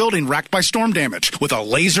commercial building racked by storm damage, with a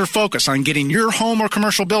laser focus on getting your home or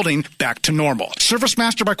commercial building back to normal.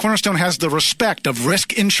 ServiceMaster by Cornerstone has the respect of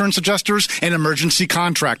risk insurance adjusters and emergency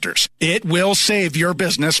contractors. It will save your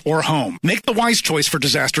business or home. Make the wise choice for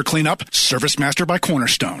disaster cleanup. ServiceMaster by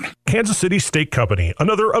Cornerstone. Kansas City Steak Company,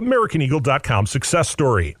 another AmericanEagle.com success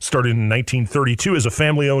story. Started in 1932 as a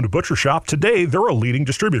family-owned butcher shop, today they're a leading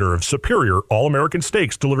distributor of superior all-American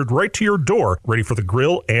steaks delivered right to your door, ready for the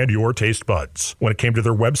grill and your taste buds. When it came to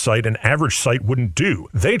their website, an average site wouldn't do.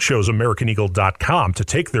 They chose AmericanEagle.com to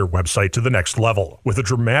take their website to the next level. With a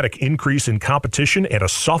dramatic increase in competition and a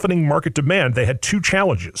softening market demand, they had two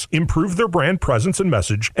challenges: improve their brand presence and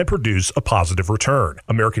message and produce a positive return.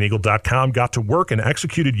 AmericanEagle.com got to work and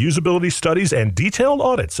executed usability studies and detailed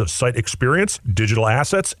audits of site experience, digital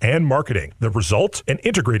assets, and marketing. The result? An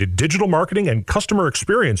integrated digital marketing and customer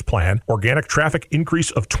experience plan, organic traffic increase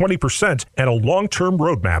of 20%, and a long-term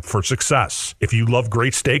roadmap for success. If you love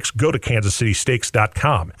great steaks, go to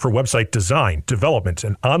kansascitysteaks.com for website design, development,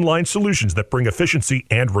 and online solutions that bring efficiency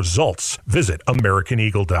and results. Visit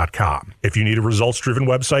AmericanEagle.com. If you need a results-driven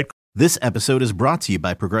website. This episode is brought to you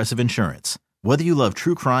by Progressive Insurance. Whether you love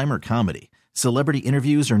true crime or comedy, celebrity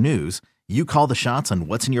interviews or news, you call the shots on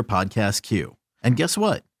what's in your podcast queue. And guess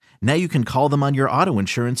what? Now you can call them on your auto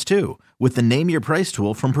insurance too, with the Name Your Price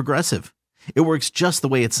tool from Progressive. It works just the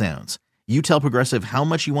way it sounds. You tell Progressive how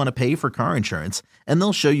much you want to pay for car insurance, and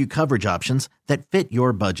they'll show you coverage options that fit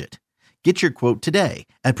your budget. Get your quote today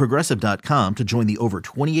at Progressive.com to join the over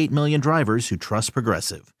 28 million drivers who trust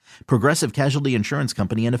Progressive. Progressive Casualty Insurance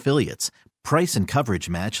Company and Affiliates. Price and coverage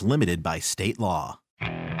match limited by state law.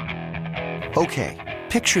 Okay,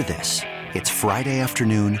 picture this. It's Friday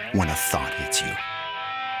afternoon when a thought hits you.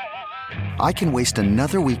 I can waste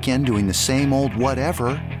another weekend doing the same old whatever,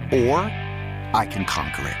 or I can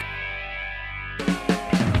conquer it.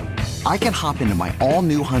 I can hop into my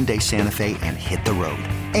all-new Hyundai Santa Fe and hit the road.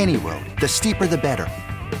 Any road. The steeper the better.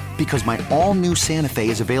 Because my all-new Santa Fe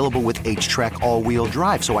is available with H-Track all-wheel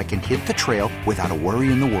drive, so I can hit the trail without a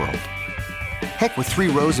worry in the world. Heck, with 3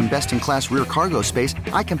 rows and best-in-class rear cargo space,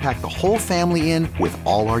 I can pack the whole family in with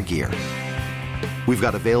all our gear. We've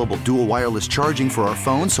got available dual wireless charging for our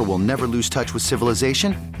phones, so we'll never lose touch with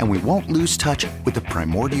civilization, and we won't lose touch with the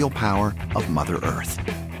primordial power of Mother Earth.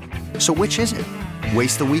 So which is it?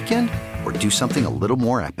 Waste the weekend or do something a little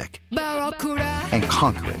more epic? And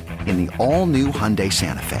conquer it in the all-new Hyundai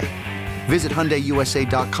Santa Fe. Visit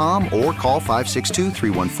HyundaiUSA.com or call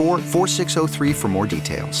 562-314-4603 for more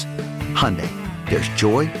details. Hyundai, there's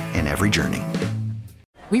joy in every journey.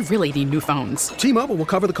 We really need new phones. T-Mobile will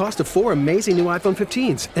cover the cost of 4 amazing new iPhone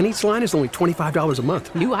 15s, and each line is only $25 a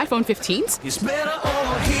month. New iPhone 15s? It's better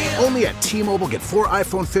over here. Only at T-Mobile, get 4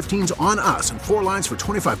 iPhone 15s on us and 4 lines for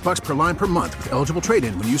 $25 per line per month with eligible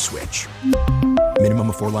trade-in when you switch.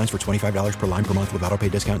 Minimum of 4 lines for $25 per line per month with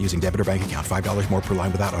autopay discount using debit or bank account. $5 more per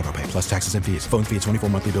line without autopay, plus taxes and fees. Phone fee at 24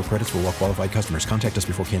 monthly bill credits for well-qualified customers. Contact us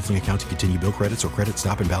before canceling account to continue bill credits or credit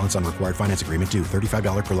stop and balance on required finance agreement due.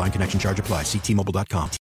 $35 per line connection charge applies. See T-Mobile.com.